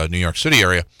York City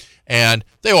area, and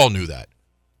they all knew that.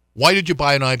 Why did you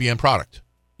buy an IBM product?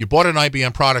 You bought an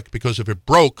IBM product because if it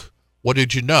broke, what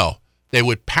did you know? They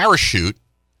would parachute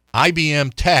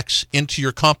IBM techs into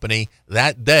your company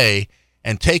that day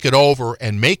and take it over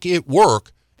and make it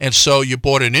work. And so you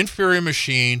bought an inferior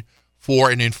machine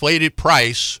for an inflated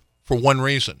price for one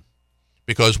reason,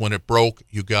 because when it broke,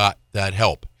 you got that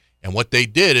help. And what they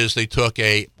did is they took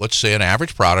let's say an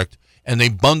average product, and they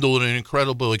bundled an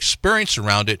incredible experience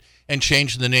around it and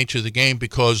changed the nature of the game,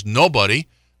 because nobody,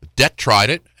 DEC tried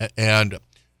it, and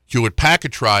Hewlett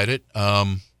Packard tried it.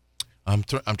 I'm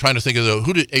trying to think of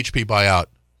who did HP buy out?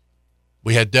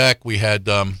 We had DEC, we had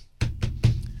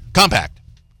Compaq,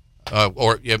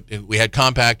 we had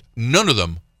Compaq. None of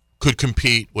them could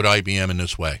compete with IBM in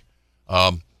this way.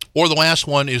 Or the last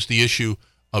one is the issue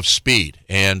of speed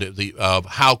and the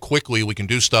how quickly we can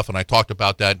do stuff. And I talked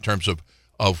about that in terms of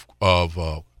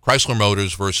Chrysler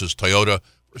Motors versus Toyota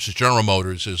versus General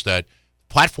Motors, is that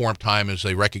platform time, as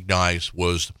they recognized,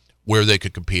 was where they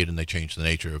could compete, and they changed the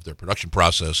nature of their production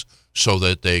process so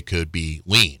that they could be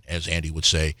lean, as Andy would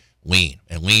say, lean.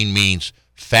 And lean means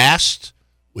fast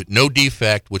with no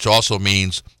defect, which also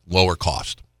means lower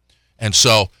cost. And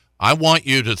so I want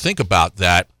you to think about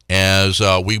that as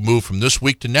we move from this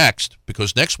week to next,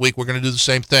 because next week we're going to do the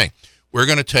same thing. We're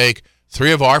going to take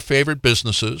 3 of our favorite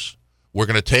businesses. We're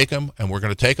going to take them, and we're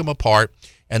going to take them apart.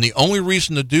 And the only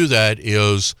reason to do that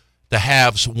is to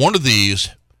have one of these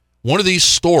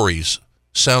stories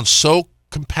sound so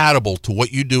compatible to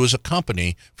what you do as a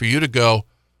company for you to go,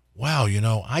 wow,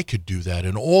 I could do that.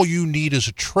 And all you need is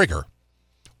a trigger.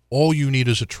 All you need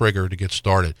is a trigger to get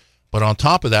started. But on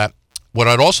top of that, what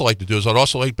I'd also like to do is I'd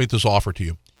also like to make this offer to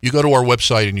you. You go to our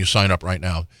website and you sign up right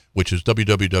now, which is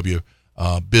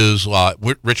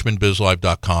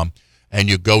RichmondBIZLive.com, and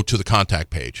you go to the contact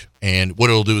page. And what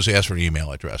it'll do is ask for an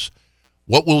email address.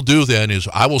 What we'll do then is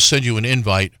I will send you an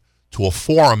invite to a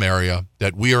forum area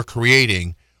that we are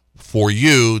creating for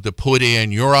you to put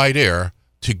in your idea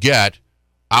to get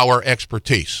our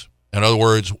expertise. In other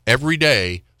words, every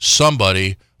day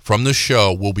somebody from the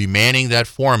show will be manning that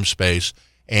forum space,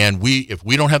 and if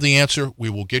we don't have the answer, we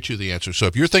will get you the answer. So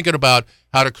if you're thinking about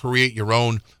how to create your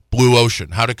own blue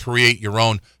ocean, how to create your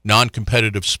own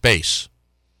non-competitive space,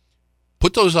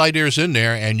 put those ideas in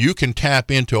there, and you can tap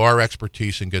into our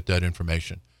expertise and get that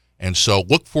information. And so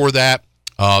look for that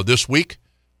this week.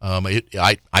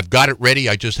 I've got it ready.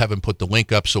 I just haven't put the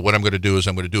link up. So what I'm going to do is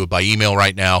I'm going to do it by email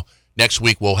right now. Next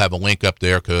week we'll have a link up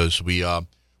there because we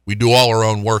do all our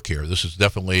own work here. This is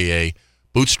definitely a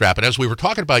bootstrap. And as we were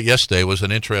talking about yesterday, it was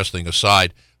an interesting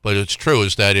aside, but it's true,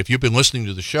 is that if you've been listening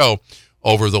to the show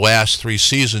over the last 3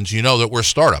 seasons, you know that we're a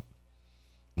startup.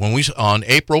 On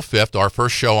April 5th, our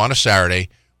first show on a Saturday,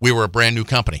 we were a brand new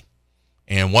company.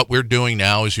 And what we're doing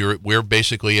now is we're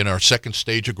basically in our second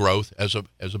stage of growth as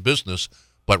a business,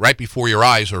 but right before your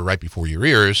eyes or right before your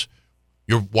ears,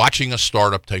 you're watching a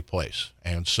startup take place.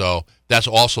 And so that's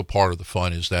also part of the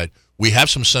fun, is that we have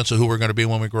some sense of who we're going to be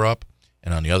when we grow up,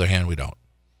 and on the other hand, we don't.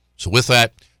 So with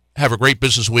that, have a great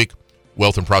business week.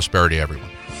 Wealth and prosperity,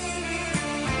 everyone.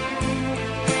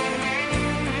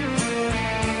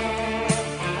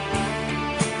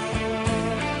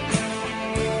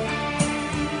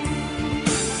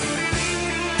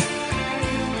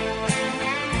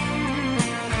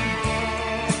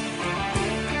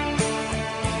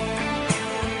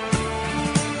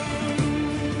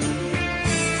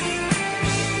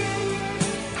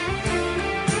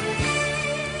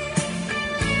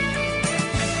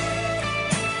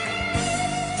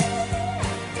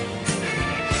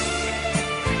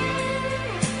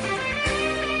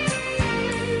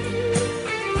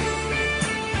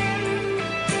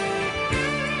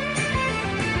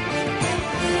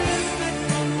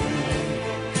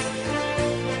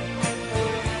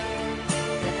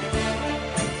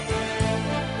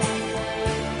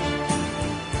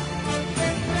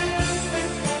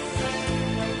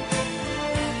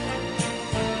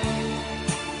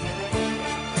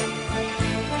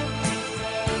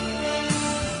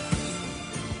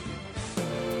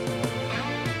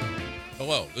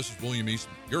 Hello, this is William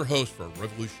Eastman, your host for a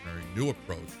revolutionary new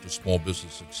approach to small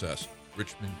business success,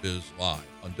 Richmond Biz Live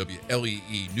on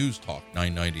WLEE News Talk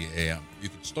 990 AM. You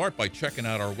can start by checking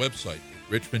out our website at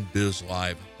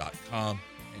RichmondBIZLive.com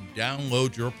and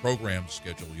download your program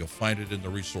schedule. You'll find it in the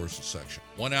resources section.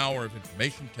 1 hour of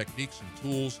information, techniques, and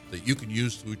tools that you can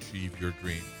use to achieve your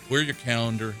dream. Clear your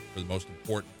calendar for the most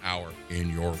important hour in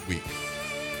your week.